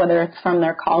piece, whether it's from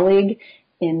their colleague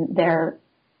in their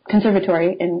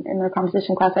conservatory, in their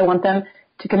composition class. I want them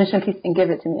to commission a piece and give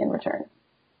it to me in return.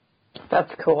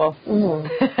 That's cool.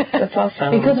 That's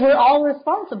awesome. Because we're all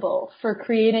responsible for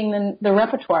creating the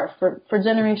repertoire for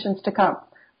generations to come.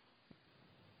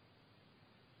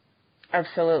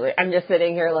 Absolutely. I'm just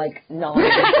sitting here like, no,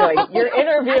 you're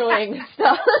interviewing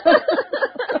stuff.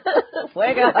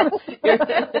 Wake up.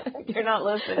 You're not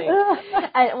listening.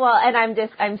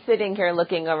 I'm sitting here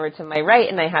looking over to my right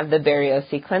and I have the Barrios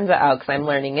Sequenza out because I'm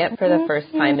learning it for the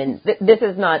first time. And this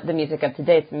is not the music of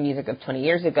today. It's the music of 20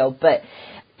 years ago. But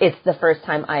it's the first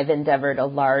time I've endeavored a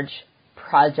large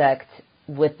project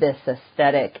with this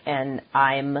aesthetic, and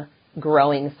I'm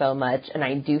growing so much, and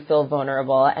I do feel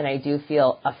vulnerable, and I do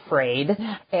feel afraid,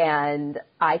 and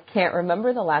I can't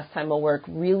remember the last time a work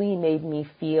really made me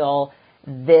feel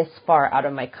this far out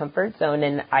of my comfort zone,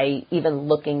 and I, even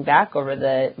looking back over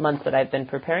the months that I've been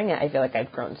preparing it, I feel like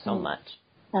I've grown so much.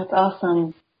 That's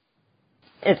awesome.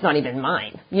 It's not even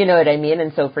mine, you know what I mean?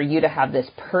 And so for you to have this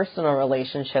personal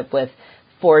relationship with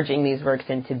forging these works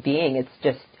into being,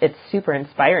 it's super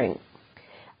inspiring.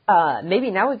 Maybe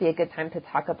now would be a good time to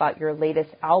talk about your latest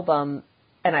album,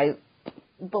 and I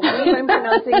believe I'm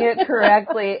pronouncing it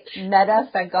correctly, Meta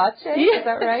Fogace, is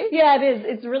that right? Yeah, it is.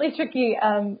 It's really tricky.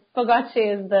 Fogace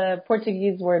is the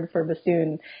Portuguese word for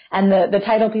bassoon, and the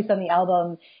title piece on the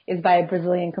album is by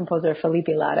Brazilian composer Felipe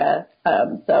Lara,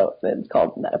 so it's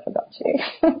called Meta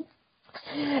Fogace.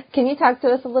 Can you talk to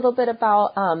us a little bit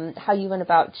about how you went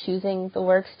about choosing the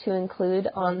works to include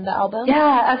on the album?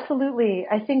 Yeah, absolutely.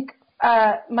 I think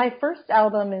my first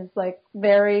album is like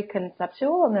very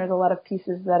conceptual, and there's a lot of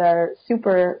pieces that are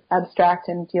super abstract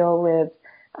and deal with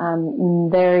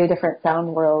very different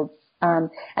sound worlds And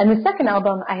the second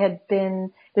album,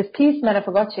 this piece,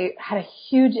 Metafagoche, had a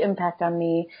huge impact on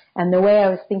me and the way I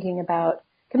was thinking about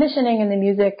commissioning and the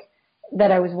music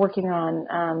that I was working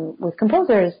on with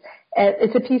composers.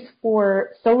 It's a piece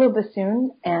for solo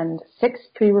bassoon and 6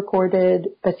 pre-recorded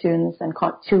bassoons and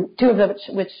two of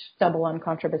which double on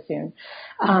contrabassoon.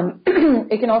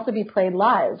 It can also be played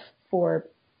live for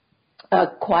a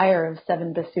choir of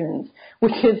 7 bassoons,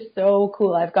 which is so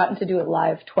cool. I've gotten to do it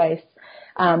live twice.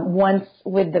 Once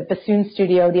with the bassoon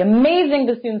studio, the amazing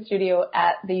bassoon studio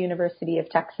at the University of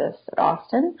Texas at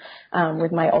Austin,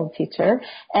 with my old teacher.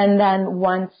 And then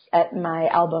once at my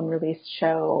album release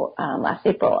show, last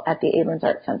April at the Abrams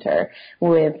Art Center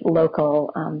with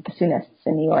local, bassoonists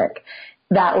in New York.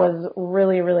 That was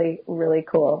really, really, really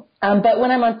cool. But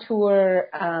when I'm on tour,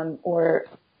 or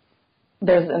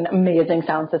there's an amazing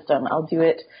sound system, I'll do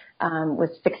it,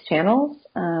 with 6 channels,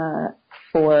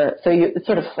 it's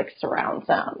sort of like surround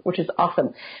sound, which is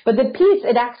awesome. But the piece,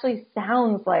 it actually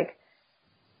sounds like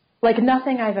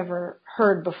nothing I've ever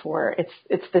heard before.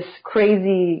 It's this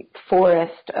crazy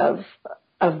forest of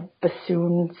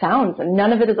bassoon sounds, and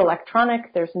none of it is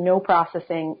electronic. There's no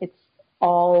processing. It's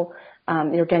all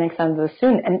the organic sounds of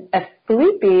bassoon. And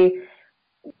Felipe,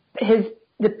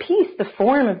 the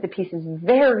form of the piece is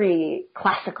very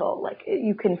classical. Like,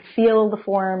 you can feel the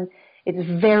form.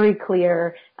 It's very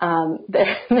clear.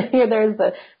 There's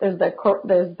the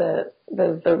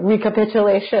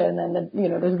recapitulation, and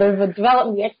there's the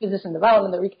development, the exposition,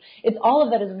 development. It's all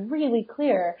of that is really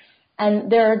clear,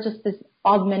 and there are just this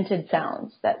augmented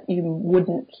sounds that you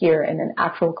wouldn't hear in an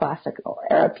actual classical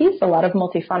era piece. A lot of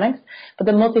multiphonics, but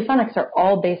the multiphonics are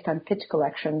all based on pitch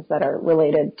collections that are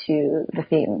related to the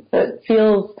theme. So it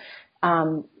feels,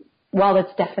 while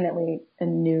it's definitely a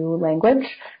new language,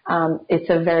 it's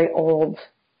a very old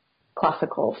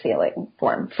classical feeling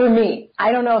form for me.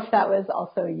 I don't know if that was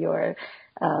also your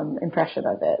impression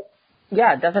of it.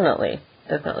 Yeah, definitely.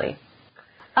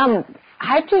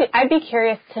 I'd be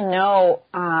curious to know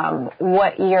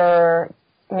what your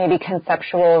maybe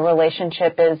conceptual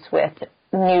relationship is with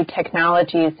new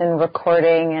technologies in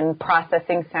recording and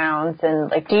processing sounds,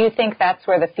 and do you think that's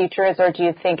where the future is, or do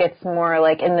you think it's more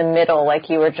like in the middle, like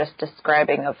you were just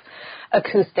describing, of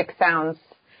acoustic sounds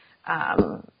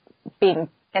being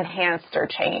enhanced or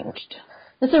changed?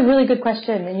 That's a really good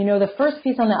question. And the first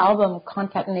piece on the album,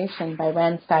 Concatenation by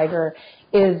Rand Steiger,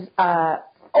 is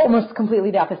almost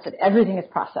completely the opposite. Everything is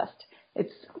processed.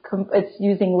 It's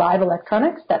using live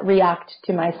electronics that react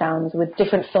to my sounds with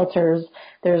different filters.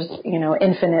 There's,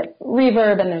 infinite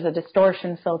reverb, and there's a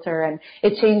distortion filter, and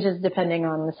it changes depending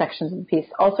on the sections of the piece.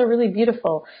 Also really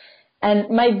beautiful. And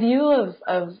my view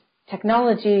of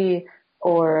technology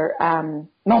or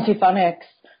multiphonics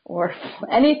or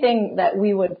anything that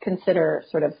we would consider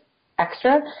sort of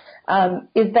extra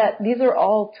is that these are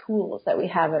all tools that we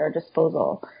have at our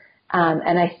disposal.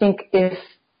 And I think if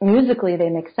musically they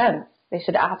make sense, they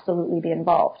should absolutely be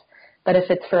involved. But if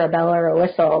it's for a bell or a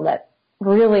whistle that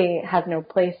really has no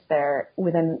place there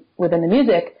within the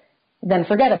music, then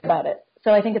forget about it.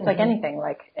 So I think it's like anything,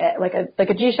 like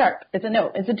a G sharp. It's a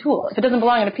note. It's a tool. If it doesn't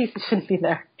belong in a piece, it shouldn't be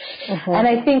there. And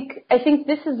I think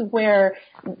this is where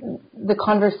the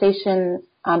conversation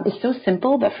is so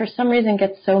simple, but for some reason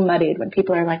gets so muddied when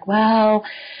people are like, well,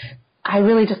 I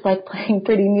really just like playing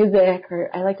pretty music, or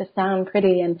I like to sound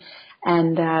pretty, and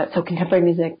so contemporary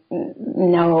music,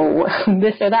 no,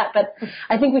 this or that. But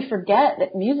I think we forget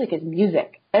that music is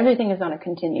music. Everything is on a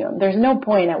continuum. There's no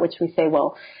point at which we say,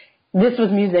 well, this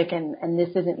was music and this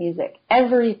isn't music.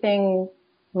 Everything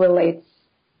relates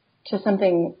to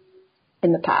something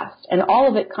in the past, and all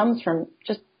of it comes from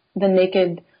just the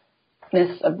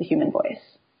nakedness of the human voice.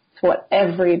 It's what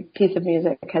every piece of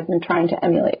music has been trying to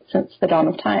emulate since the dawn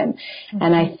of time.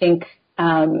 And I think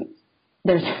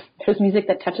there's music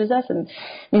that touches us, and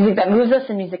music that moves us,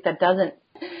 and music that doesn't.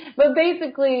 But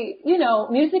basically,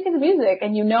 music is music,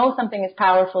 and something is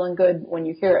powerful and good when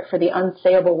you hear it for the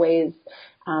unsayable ways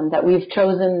that we've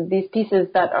chosen these pieces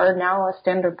that are now a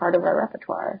standard part of our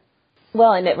repertoire.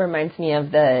 Well, and it reminds me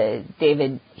of the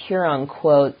David Huron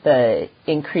quote, the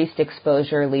increased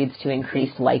exposure leads to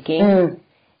increased liking.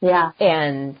 Yeah.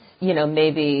 And,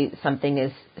 maybe something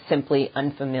is simply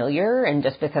unfamiliar, and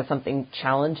just because something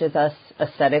challenges us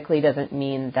aesthetically doesn't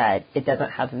mean that it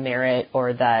doesn't have merit,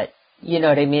 or that,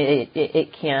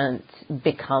 it can't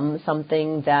become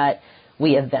something that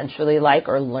we eventually like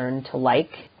or learn to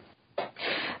like.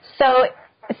 So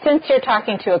since you're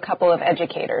talking to a couple of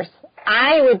educators,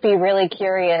 I would be really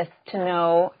curious to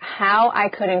know how I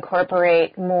could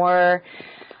incorporate more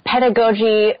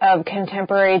pedagogy of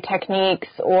contemporary techniques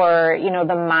or, you know,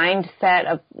 the mindset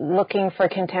of looking for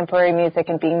contemporary music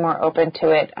and being more open to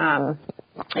it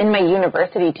in my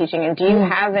university teaching? And do you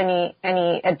have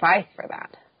any advice for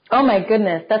that? Oh, my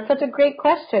goodness. That's such a great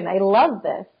question. I love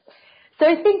this. So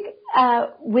I think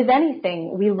with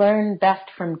anything, we learn best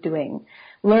from doing.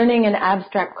 Learning an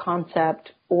abstract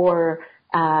concept or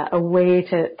a way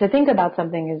to think about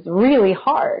something is really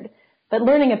hard, but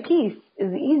learning a piece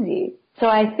is easy. So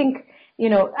I think, you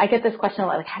know, I get this question a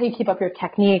lot, like, how do you keep up your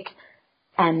technique?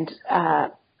 And I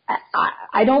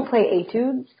don't play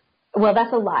etudes. Well,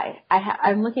 that's a lie.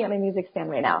 I'm looking at my music stand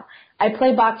right now. I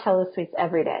play Bach cello suites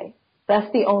every day.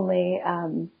 That's the only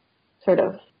sort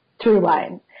of through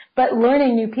line. But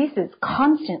learning new pieces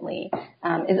constantly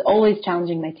is always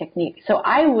challenging my technique. So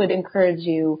I would encourage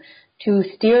you to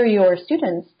steer your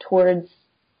students towards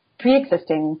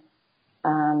pre-existing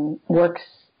works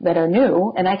that are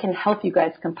new, and I can help you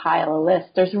guys compile a list.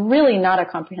 There's really not a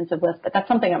comprehensive list, but that's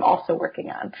something I'm also working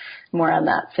on. More on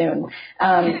that soon.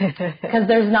 Because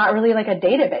there's not really like a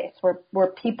database where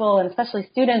people, and especially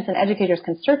students and educators,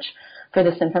 can search for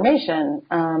this information.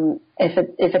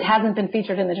 If it hasn't been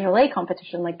featured in the Digital A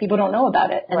competition, like, people don't know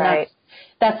about it. And right.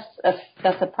 that's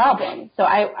a problem. So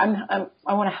I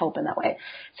want to help in that way.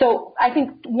 So I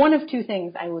think one of two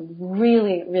things I would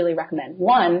really, really recommend.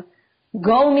 One,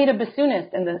 go meet a bassoonist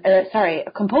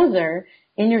a composer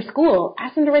in your school.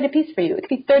 Ask them to write a piece for you. It could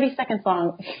be 30 seconds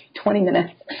long, 20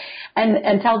 minutes,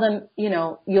 and tell them, you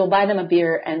know, you'll buy them a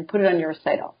beer and put it on your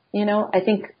recital. You know, I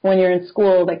think when you're in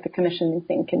school, like, the commissioning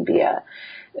thing can be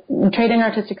trading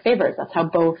artistic favors. That's how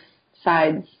both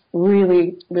sides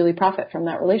really, really profit from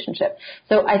that relationship.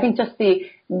 So I think just the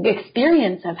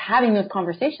experience of having those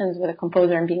conversations with a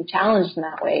composer and being challenged in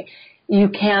that way,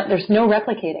 there's no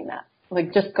replicating that.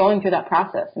 Like, just going through that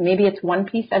process. Maybe it's one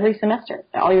piece every semester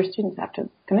that all your students have to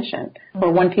commission,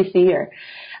 or one piece a year.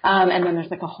 And then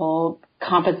there's like a whole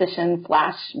composition /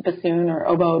 bassoon or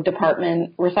oboe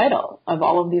department recital of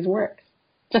all of these works.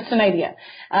 Just an idea.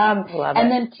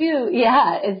 And then two,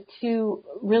 is to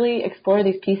really explore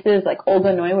these pieces like Olga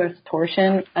Neuwirth's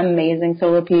Torsion, amazing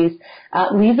solo piece.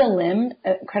 Lisa Lim,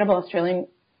 incredible Australian,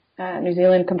 New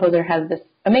Zealand composer, has this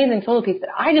amazing solo piece that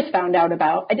I just found out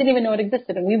about. I didn't even know it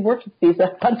existed, and we've worked with Lisa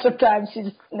a bunch of times. She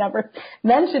just never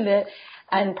mentioned it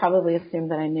and probably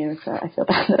assumed that I knew, so I feel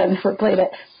bad that I've never played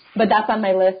it. But that's on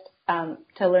my list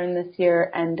to learn this year.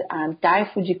 And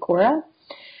Dai Fujikura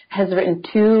has written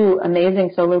two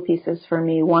amazing solo pieces for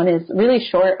me. One is really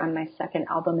short on my second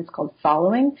album. It's called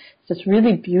Following. It's this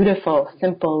really beautiful,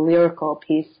 simple, lyrical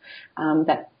piece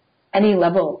that any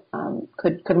level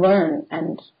could learn,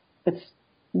 and it's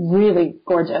really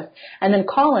gorgeous. And then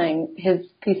Calling, his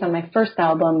piece on my first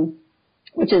album,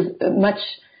 which is much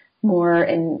more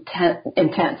intense.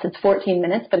 It's 14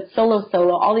 minutes, but it's solo.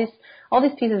 All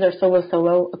these pieces are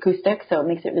solo acoustic, so it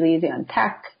makes it really easy on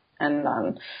tech. And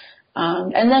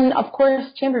then of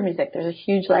course chamber music. There's a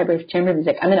huge library of chamber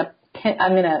music. I'm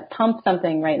gonna pump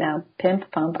something right now.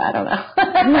 Pump, I don't know.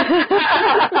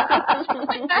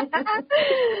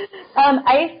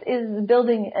 ICE is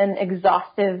building an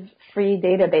exhaustive free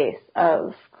database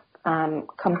of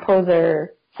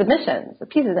composer submissions of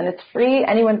pieces, and it's free.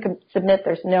 Anyone can submit.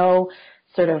 There's no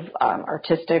sort of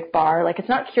artistic bar. Like, it's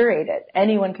not curated.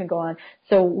 Anyone can go on.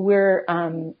 So we're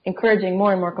encouraging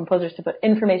more and more composers to put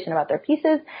information about their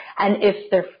pieces, and if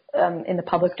they're in the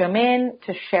public domain,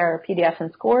 to share PDFs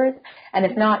and scores, and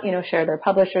if not, share their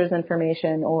publisher's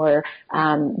information or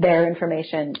their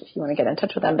information if you want to get in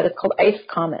touch with them. But it's called ICE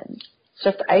Commons. It's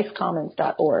just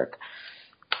icecommons.org.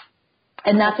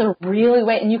 And that's a really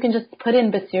way, and you can just put in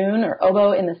bassoon or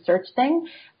oboe in the search thing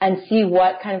and see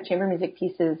what kind of chamber music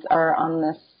pieces are on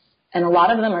this. And a lot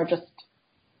of them are just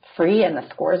free, and the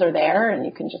scores are there, and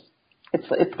you can just,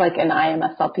 it's like an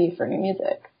IMSLP for new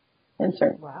music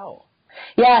insert. Wow.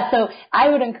 Yeah, so I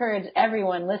would encourage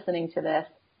everyone listening to this,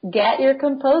 get your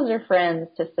composer friends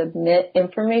to submit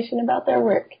information about their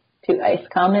work to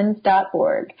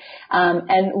icecommons.org.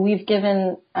 And we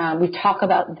talk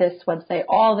about this website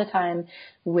all the time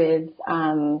with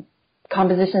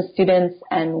composition students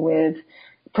and with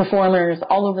performers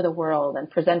all over the world and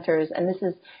presenters. And this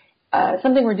is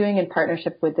something we're doing in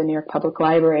partnership with the New York Public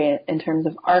Library in terms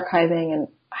of archiving and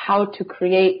how to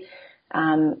create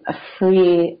a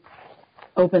free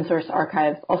open source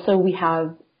archive. Also, we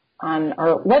have on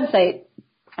our website,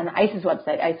 on the ICE's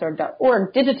website,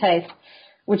 iceorg.org, digitized,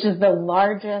 which is the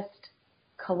largest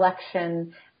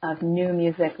collection of new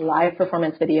music live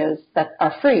performance videos that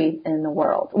are free in the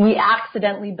world. We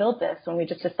accidentally built this when we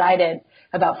just decided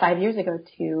about 5 years ago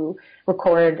to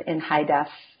record in high def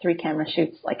 3-camera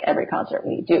shoots like every concert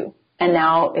we do. And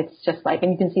now it's just like,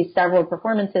 and you can see several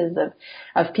performances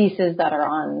of pieces that are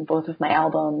on both of my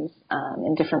albums,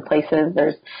 in different places.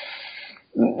 There's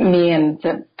me and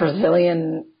the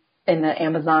Brazilian in the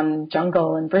Amazon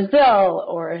jungle in Brazil,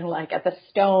 or like at the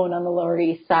Stone on the Lower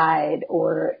East Side,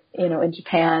 or, in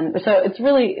Japan. So it's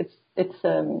really, it's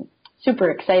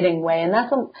super exciting way. And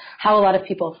that's how a lot of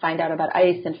people find out about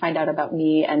ICE and find out about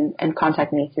me and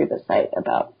contact me through the site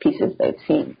about pieces they've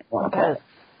seen. That's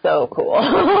so cool.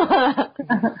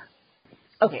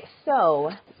 Okay,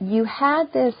 so you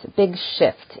had this big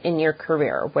shift in your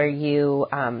career where you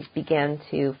began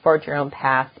to forge your own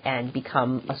path and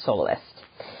become a soloist.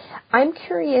 I'm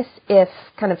curious if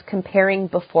kind of comparing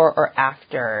before or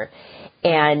after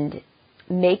and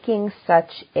making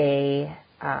such a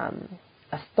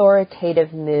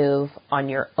authoritative move on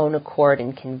your own accord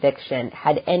and conviction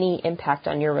had any impact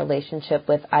on your relationship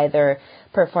with either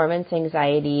performance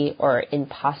anxiety or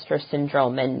imposter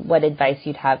syndrome, and what advice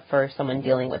you'd have for someone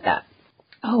dealing with that?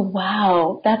 Oh,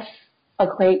 wow. That's a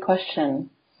great question.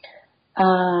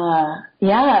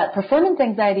 Yeah, performance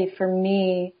anxiety for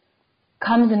me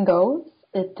comes and goes.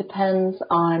 It depends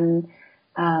on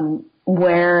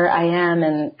where I am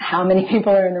and how many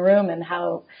people are in the room and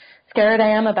how scared I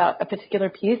am about a particular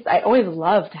piece. I always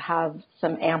love to have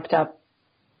some amped up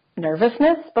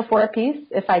nervousness before a piece.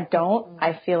 If I don't,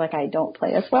 I feel like I don't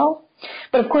play as well.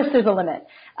 But of course there's a limit.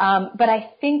 But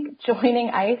I think joining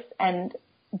ICE and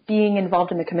being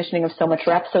involved in the commissioning of So Much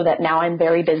Rep, so that now I'm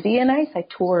very busy in ICE. I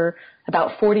tour,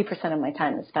 about 40% of my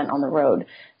time is spent on the road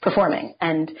performing.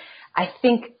 And I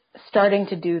think starting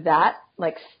to do that,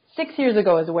 like 6 years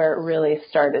ago is where it really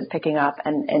started picking up,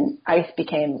 and ICE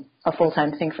became a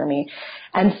full-time thing for me.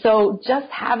 And so just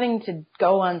having to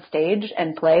go on stage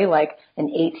and play like an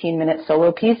 18-minute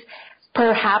solo piece,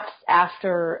 perhaps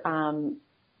after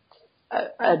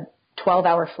a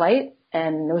 12-hour flight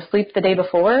and no sleep the day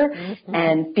before,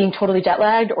 and being totally jet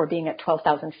lagged, or being at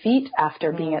 12,000 feet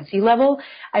after being at sea level.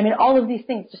 I mean, all of these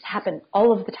things just happen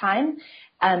all of the time.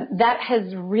 That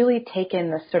has really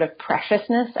taken the sort of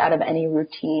preciousness out of any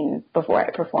routine before I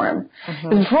perform.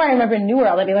 Before, I remember in New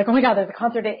World, I'd be like, oh my God, there's a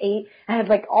concert at 8. I had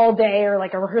like all day, or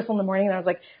like a rehearsal in the morning. And I was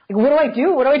like, what do I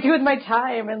do? What do I do with my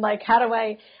time? And like, how do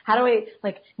I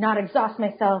like not exhaust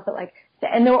myself? But like,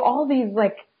 and there were all these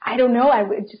like, I don't know, I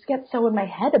would just get so in my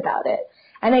head about it.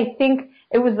 And I think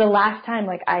it was the last time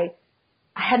like I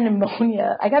had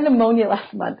pneumonia. I got pneumonia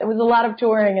last month. It was a lot of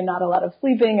touring and not a lot of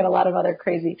sleeping and a lot of other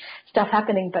crazy stuff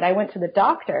happening. But I went to the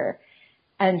doctor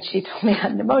and she told me I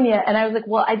had pneumonia. And I was like,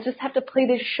 well, I just have to play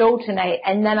this show tonight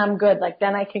and then I'm good. Like,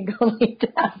 then I can go lay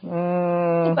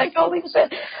down. Like, holy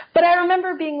shit. But I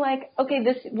remember being like, okay,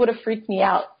 this would have freaked me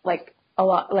out like a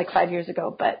lot, like 5 years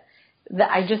ago. But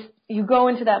you go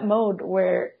into that mode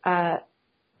where, for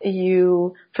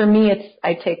me,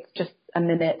 I take just a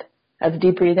minute of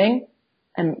deep breathing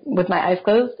and with my eyes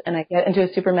closed, and I get into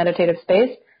a super meditative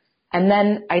space, and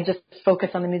then I just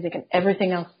focus on the music, and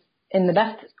everything else in the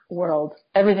best world,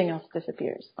 everything else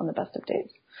disappears on the best of days.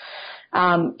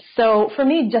 So for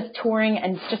me, just touring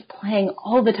and just playing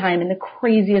all the time in the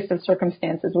craziest of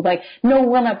circumstances with like no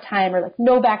warm-up time, or like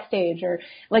no backstage, or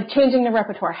like changing the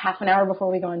repertoire half an hour before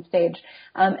we go on stage,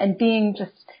 and being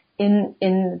just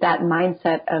in that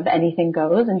mindset of anything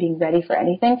goes and being ready for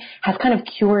anything has kind of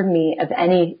cured me of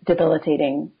any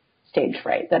debilitating stage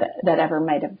fright that ever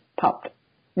might have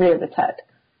reared its head.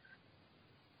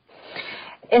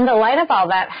 In the light of all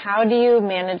that, how do you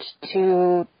manage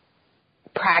to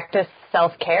practice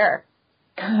self-care?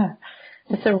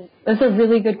 That's a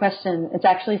really good question. It's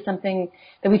actually something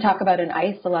that we talk about in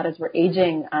ICE a lot as we're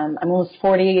aging. I'm almost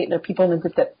 40. There are people in the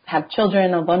group that have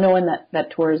children, although no one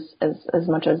that tours as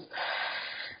much as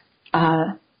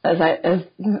some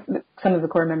of the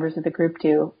core members of the group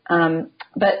do.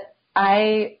 But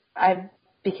I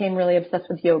became really obsessed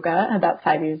with yoga about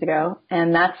 5 years ago,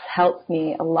 and that's helped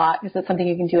me a lot because it's something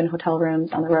you can do in hotel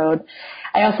rooms on the road.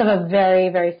 I also have a very,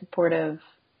 very supportive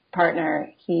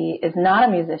partner. He is not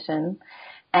a musician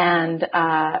and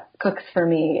cooks for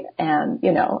me, and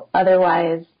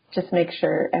otherwise just make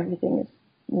sure everything is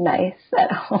nice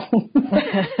at home.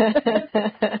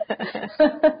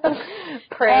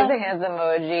 Praise hands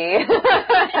emoji.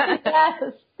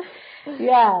 Yes.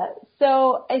 Yeah.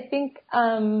 So I think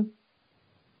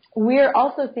we're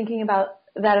also thinking about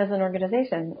that as an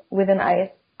organization within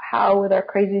ICE, how with our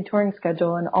crazy touring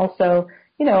schedule, and also,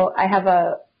 I have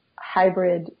a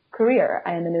hybrid career.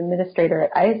 I am an administrator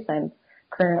at ICE. I'm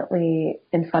currently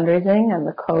in fundraising. I'm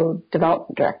the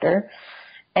co-development director.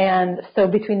 And so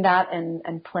between that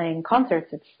and playing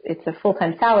concerts, it's a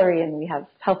full-time salary, and we have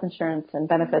health insurance and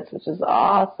benefits, which is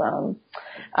awesome.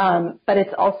 But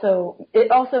it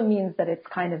also means that it's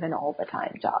kind of an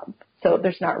all-the-time job. So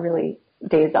there's not really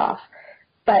days off.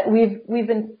 But we've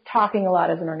been talking a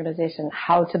lot as an organization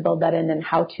how to build that in and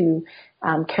how to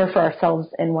care for ourselves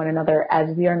and one another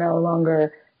as we are no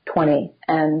longer 20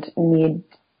 and need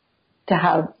to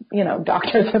have,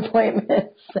 doctor's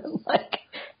appointments and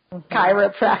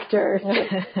chiropractors,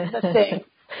 the things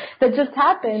that just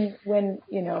happen when,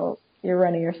 you're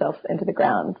running yourself into the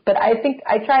ground. But I think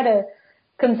I try to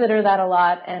consider that a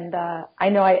lot, and I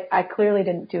know I clearly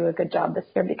didn't do a good job this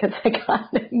year because I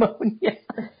got pneumonia.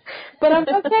 But I'm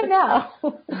okay now.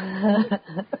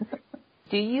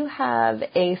 Do you have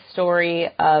a story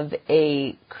of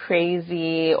a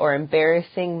crazy or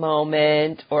embarrassing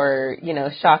moment or,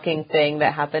 shocking thing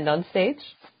that happened on stage?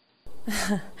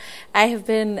 I have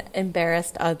been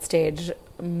embarrassed on stage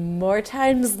more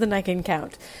times than I can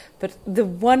count. But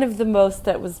one of the most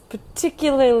that was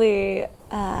particularly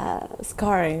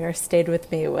scarring or stayed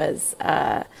with me was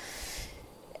a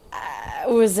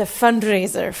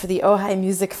fundraiser for the Ojai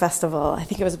Music Festival. I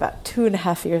think it was about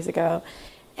 2.5 years ago.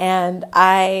 And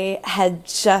I had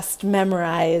just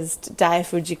memorized Dai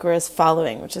Fujikura's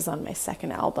Following, which is on my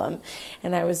second album.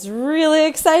 And I was really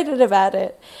excited about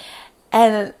it.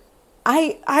 And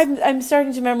I'm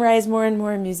starting to memorize more and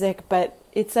more music, but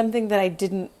it's something that I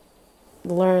didn't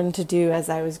learn to do as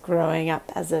I was growing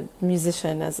up as a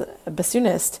musician, as a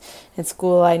bassoonist in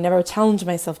school. I never challenged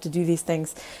myself to do these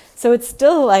things. So it's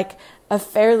still like a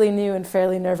fairly new and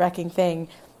fairly nerve-wracking thing.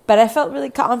 But I felt really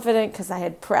confident because I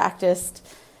had practiced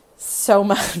so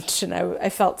much and I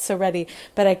felt so ready.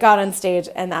 But I got on stage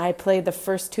and I played the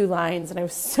first 2 lines and I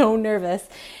was so nervous.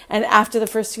 And after the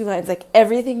first 2 lines,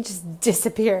 everything just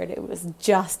disappeared. It was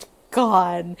just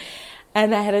gone.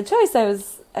 And I had a choice. I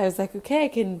was like, okay, I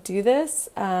can do this,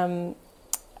 or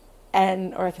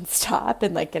I can stop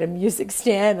and get a music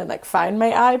stand and find my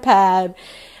iPad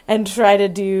and try to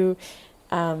do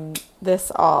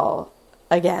this all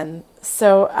again.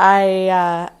 So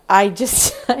I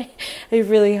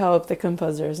really hope the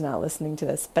composer is not listening to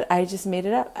this, but I just made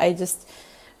it up. I just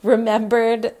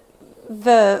remembered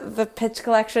the pitch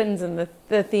collections and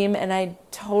the theme, and I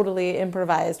totally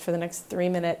improvised for the next 3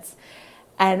 minutes.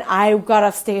 And I got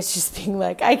off stage just being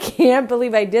like, I can't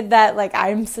believe I did that.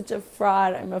 I'm such a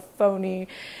fraud. I'm a phony.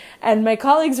 And my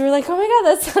colleagues were like, oh my God,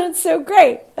 that sounded so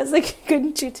great. I was like,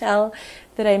 couldn't you tell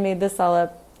that I made this all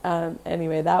up?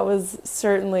 Anyway, that was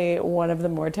certainly one of the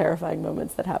more terrifying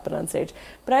moments that happened on stage.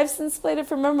 But I've since played it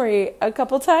from memory a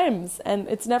couple times, and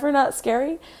it's never not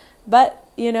scary. But,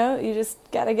 you just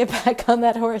got to get back on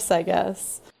that horse, I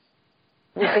guess.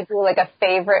 You think you a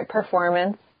favorite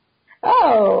performance?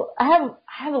 Oh, I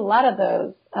have a lot of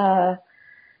those.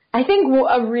 I think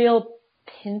a real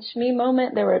pinch me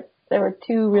moment. There were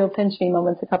 2 real pinch me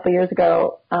moments a couple years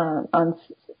ago on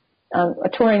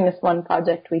touring this one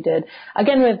project we did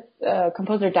again with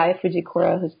composer Dai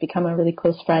Fujikura, who's become a really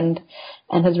close friend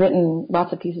and has written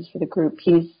lots of pieces for the group.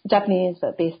 He's Japanese,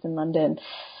 based in London,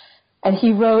 and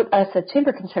he wrote us a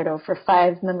chamber concerto for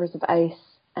 5 members of ICE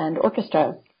and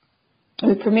orchestra.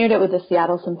 We premiered it with the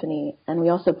Seattle Symphony, and we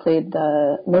also played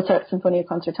the Mozart Sinfonia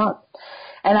Concertante.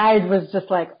 And I was just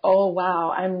like, oh,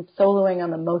 wow, I'm soloing on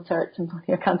the Mozart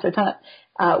Sinfonia Concertante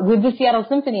with the Seattle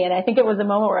Symphony. And I think it was a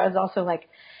moment where I was also like,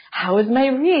 how is my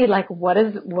read? What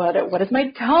is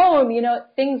my tone?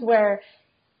 Things where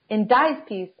in Dai's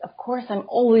piece, of course, I'm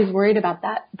always worried about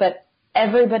that. But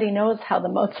everybody knows how the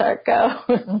Mozart go.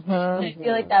 Mm-hmm. I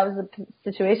feel like that was a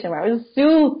situation where I was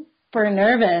super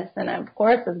nervous, and of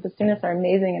course the bassoonists are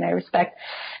amazing and I respect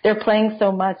their playing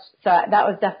so much, so that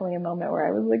was definitely a moment where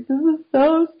I was like, this is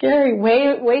so scary,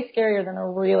 way scarier than a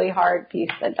really hard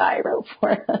piece that Dai wrote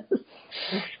for us.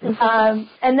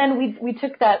 And then we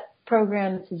took that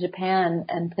program to Japan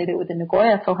and played it with the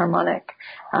Nagoya Philharmonic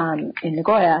in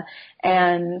Nagoya,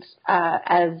 and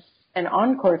as an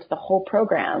encore to the whole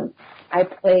program, I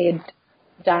played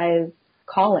Dai's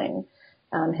Calling,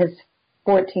 his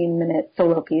 14-minute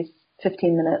solo piece,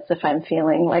 15 minutes if I'm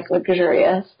feeling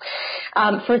luxurious,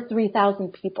 for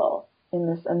 3,000 people in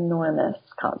this enormous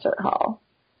concert hall.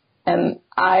 And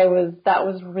that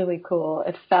was really cool.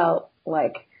 It felt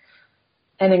like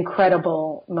an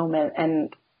incredible moment.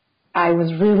 And I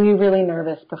was really, really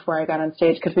nervous before I got on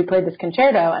stage because we played this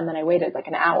concerto and then I waited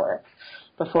an hour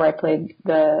before I played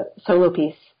the solo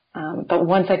piece. But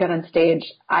once I got on stage,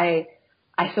 I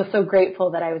feel so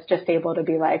grateful that I was just able to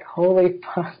be like, holy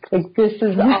fuck, this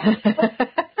is awesome.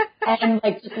 And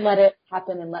just let it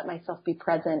happen and let myself be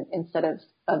present instead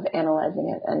of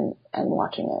analyzing it and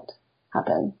watching it.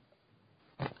 happen.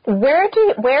 Where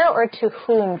or to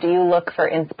whom do you look for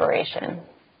inspiration?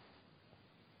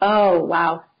 Oh,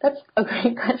 wow. That's a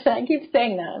great question. I keep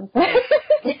saying that.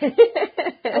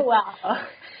 Oh, wow.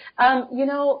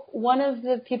 One of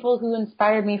the people who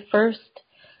inspired me first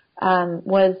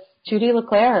was Judy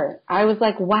LeClaire. I was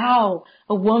like, wow,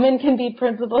 a woman can be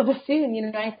principal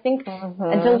bassoon. I think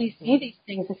until we see these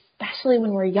things, especially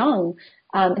when we're young,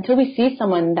 until we see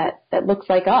someone that looks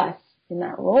like us in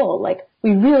that role, like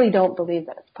we really don't believe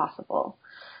that it's possible,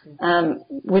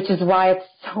 which is why it's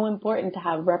so important to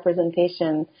have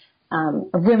representation of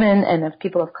women and of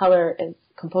people of color as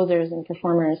composers and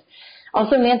performers.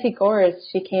 Also, Nancy Gores,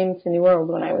 she came to New World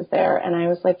when I was there, and I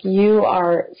was like, you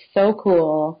are so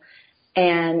cool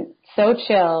and so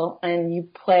chill, and you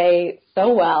play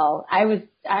so well. I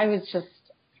was just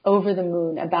over the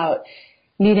moon about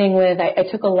meeting with, I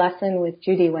took a lesson with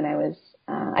Judy when I was,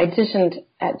 I auditioned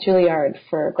at Juilliard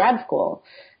for grad school,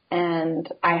 and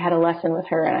I had a lesson with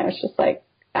her, and I was just like,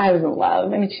 I was in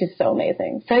love. I mean, she's so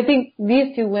amazing. So I think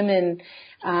these two women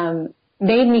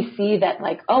made me see that,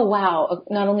 like, oh, wow,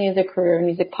 not only is a career in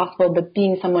music possible, but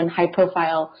being someone high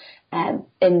profile and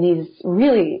in these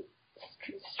really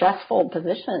stressful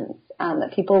positions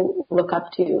that people look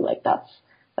up to, like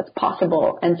that's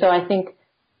possible. And so I think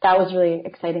that was a really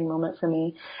exciting moment for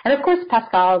me. And of course,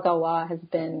 Pascal Galois has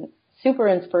been super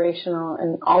inspirational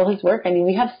in all his work. I mean,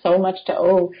 we have so much to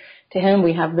owe to him.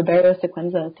 We have the Barrio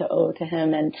Sequenza to owe to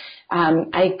him. And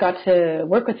I got to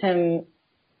work with him,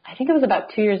 I think it was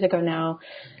about 2 years ago now.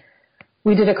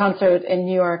 We did a concert in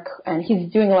New York, and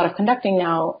he's doing a lot of conducting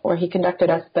now, or he conducted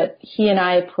us, but he and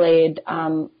I played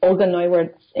Olga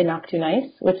Neuwirth's In Octu Nice,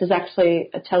 which is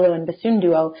actually a cello and bassoon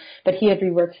duo, but he had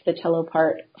reworked the cello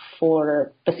part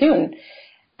for bassoon.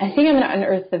 I think I'm going to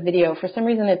unearth the video. For some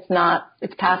reason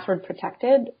it's password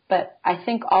protected, but I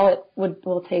think all it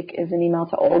will take is an email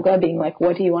to Olga being like,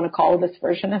 what do you want to call this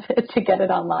version of it, to get it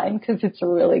online, because it's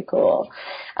really cool.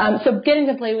 So getting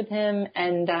to play with him,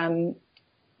 and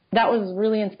that was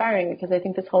really inspiring, because I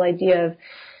think this whole idea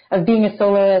of being a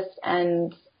soloist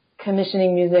and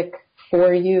commissioning music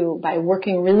for you by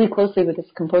working really closely with his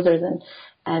composers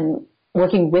and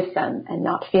working with them, and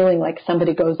not feeling like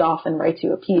somebody goes off and writes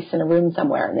you a piece in a room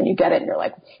somewhere and then you get it and you're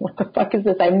like, what the fuck is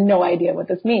this? I have no idea what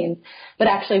this means. But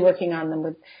actually working on them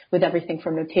with everything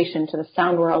from notation to the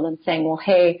sound world, and saying, well,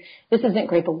 hey, this isn't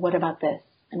great, but what about this?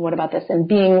 And what about this? And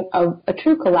being a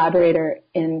true collaborator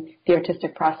in the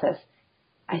artistic process.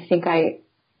 I think I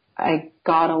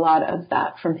got a lot of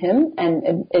that from him,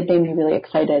 and it made me really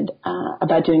excited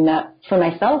about doing that for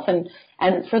myself and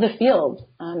for the field,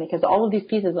 because all of these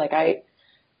pieces, like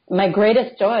my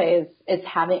greatest joy is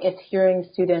hearing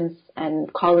students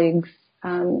and colleagues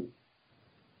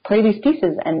play these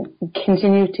pieces and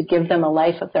continue to give them a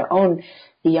life of their own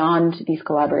beyond these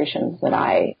collaborations that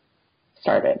I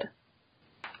started.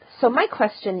 So my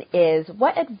question is,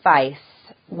 what advice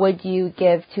would you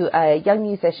give to a young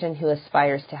musician who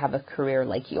aspires to have a career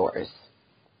like yours?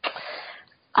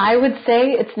 I would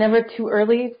say it's never too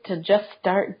early to just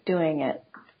start doing it.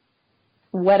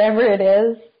 Whatever it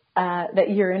is that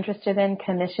you're interested in,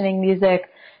 commissioning music,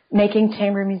 making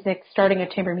chamber music, starting a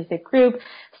chamber music group,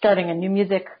 starting a new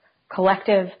music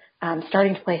collective,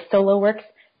 starting to play solo works,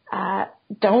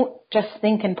 don't just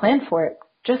think and plan for it.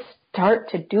 Just start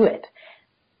to do it.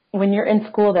 When you're in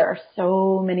school, there are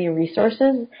so many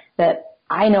resources that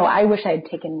I know I wish I had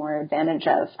taken more advantage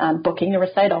of, booking a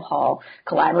recital hall,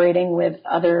 collaborating with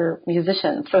other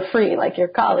musicians for free, like your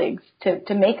colleagues,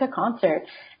 to make a concert.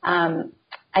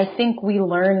 I think we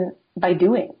learn by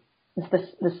doing.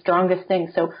 It's the strongest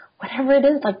thing. So whatever it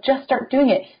is, like, just start doing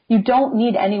it. You don't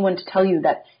need anyone to tell you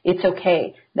that it's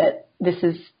okay, that this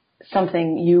is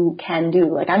something you can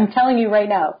do. Like, I'm telling you right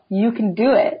now, you can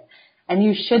do it. And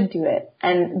you should do it.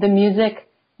 And the music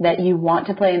that you want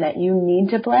to play and that you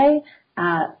need to play,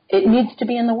 it needs to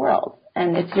be in the world.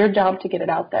 And it's your job to get it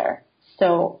out there.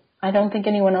 So I don't think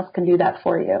anyone else can do that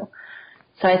for you.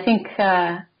 So I think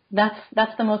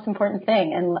that's the most important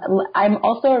thing. And I'm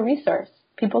also a resource.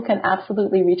 People can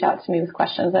absolutely reach out to me with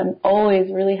questions. I'm always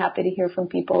really happy to hear from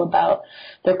people about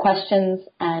their questions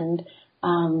and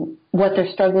what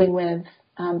they're struggling with.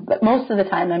 But most of the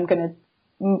time I'm going to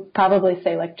probably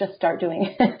say, like, just start doing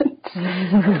it.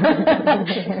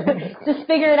 Just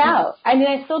figure it out. I mean,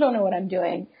 I still don't know what I'm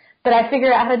doing, but I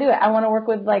figure out how to do it. I want to work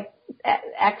with, like,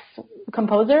 X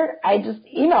composer. I just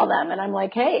email them and I'm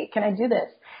like, hey, can I do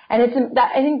this? And I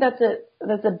think that's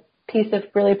a piece of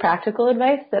really practical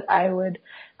advice that I would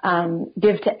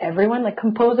give to everyone. Like,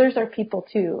 composers are people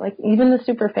too, like even the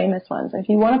super famous ones. If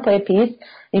you want to play a piece,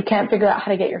 you can't figure out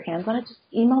how to get your hands on it, just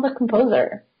email the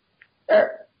composer.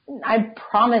 I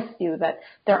promise you that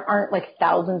there aren't like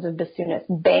thousands of bassoonists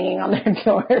banging on their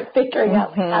door figuring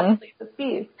out like, how to play this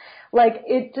piece. Like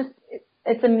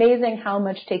it's amazing how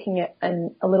much taking it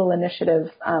and a little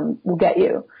initiative will get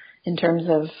you in terms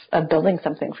of building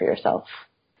something for yourself.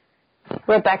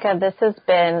 Rebecca, this has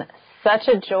been such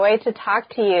a joy to talk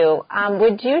to you.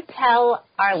 Would you tell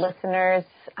our listeners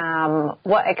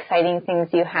what exciting things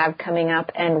you have coming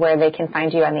up and where they can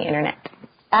find you on the internet?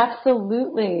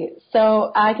 Absolutely.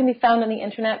 So I can be found on the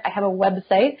internet. I have a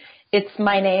website. It's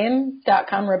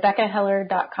myname.com,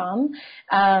 RebeccaHeller.com.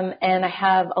 And I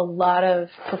have a lot of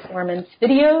performance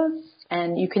videos,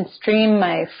 and you can stream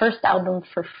my first album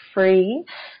for free.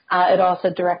 It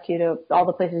also directs you to all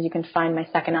the places you can find my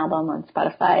second album on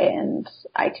Spotify and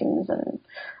iTunes and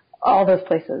all those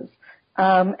places.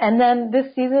 And then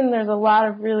this season, there's a lot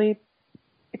of really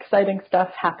exciting stuff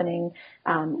happening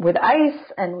with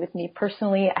ICE and with me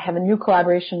personally. I have a new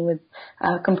collaboration with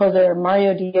composer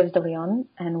Mario Diaz de Leon,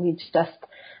 and we just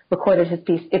recorded his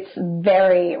piece. It's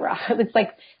very rough. It's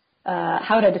like,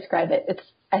 how would I describe it?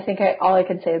 All I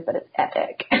can say is that it's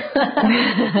epic.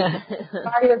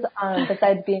 Mario's,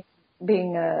 besides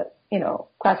being a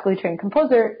classically trained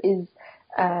composer, is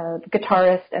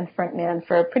guitarist and frontman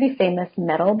for a pretty famous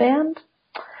metal band.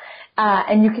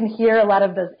 And you can hear a lot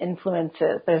of those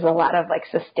influences. There's a lot of like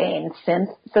sustained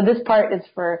synth. So this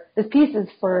piece is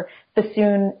for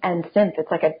bassoon and synth.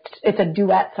 It's a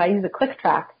duet. So I use a click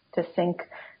track to sync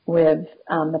with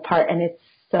the part, and it's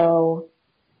so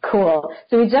cool.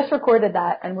 So we just recorded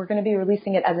that, and we're going to be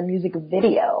releasing it as a music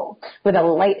video with a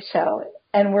light show.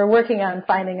 And we're working on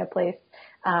finding a place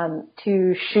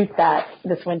to shoot that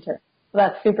this winter. So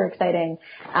that's super exciting.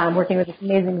 Working with this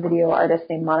amazing video artist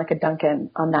named Monica Duncan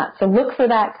on that. So look for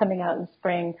that coming out in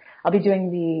spring. I'll be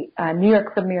doing the New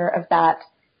York premiere of that,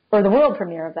 or the world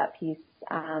premiere of that piece.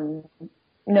 The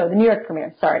New York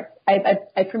premiere, sorry. I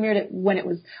premiered it when it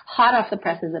was hot off the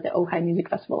presses at the Ojai Music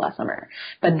Festival last summer.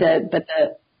 But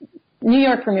the New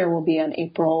York premiere will be on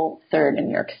April 3rd in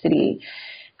New York City.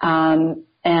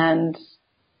 And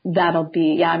that'll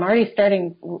be, I'm already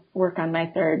starting work on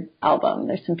my third album.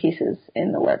 There's some pieces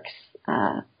in the works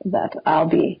that I'll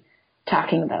be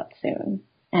talking about soon.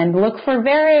 And look for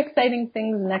very exciting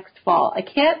things next fall. I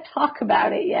can't talk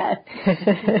about it yet,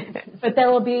 but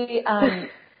there will be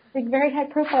something very high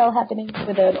profile happening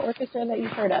with an orchestra that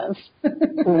you've heard of.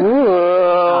 Ooh,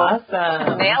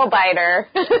 awesome. Nail biter.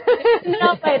 It's a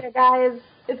nail biter, guys.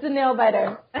 It's a nail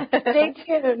biter. Stay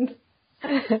tuned.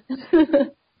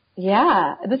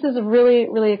 Yeah, this is really,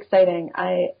 really exciting.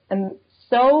 I am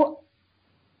so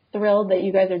thrilled that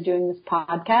you guys are doing this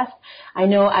podcast. I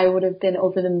know I would have been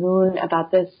over the moon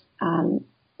about this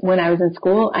when I was in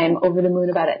school. I am over the moon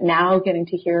about it now, getting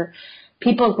to hear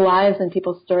people's lives and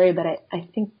people's story. But I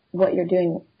think what you're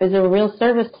doing is a real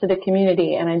service to the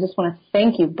community, and I just want to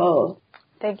thank you both.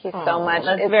 Thank you so much.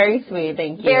 That's very sweet.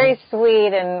 Thank you. Very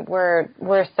sweet, and we're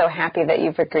so happy that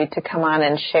you've agreed to come on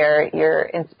and share your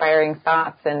inspiring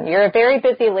thoughts. And you're a very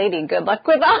busy lady. Good luck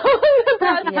with all of the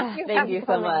projects. Thank you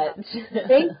so much.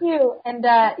 Thank you. And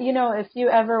if you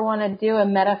ever want to do a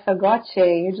meta fagoce,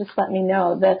 you just let me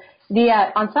know. The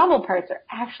ensemble parts are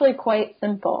actually quite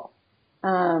simple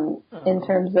in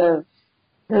terms of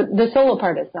the solo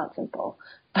part is not simple.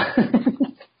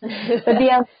 But the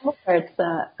ensemble parts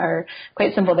are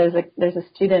quite simple. There's a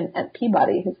student at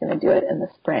Peabody who's going to do it in the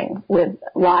spring with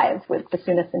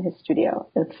bassoonists in his studio.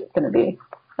 It's going to be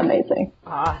amazing.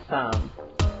 Awesome.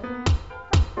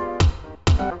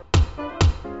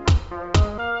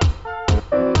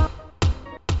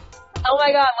 Oh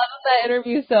my God, wasn't that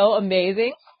interview so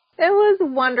amazing? It was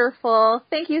wonderful.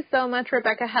 Thank you so much,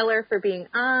 Rebecca Heller, for being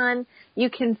on. You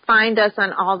can find us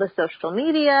on all the social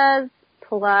medias.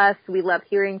 Plus, we love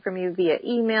hearing from you via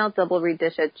email,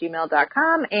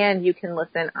 doublereaddish@gmail.com, and you can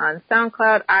listen on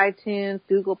SoundCloud, iTunes,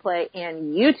 Google Play,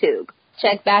 and YouTube.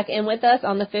 Check back in with us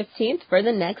on the 15th for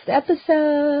the next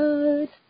episode.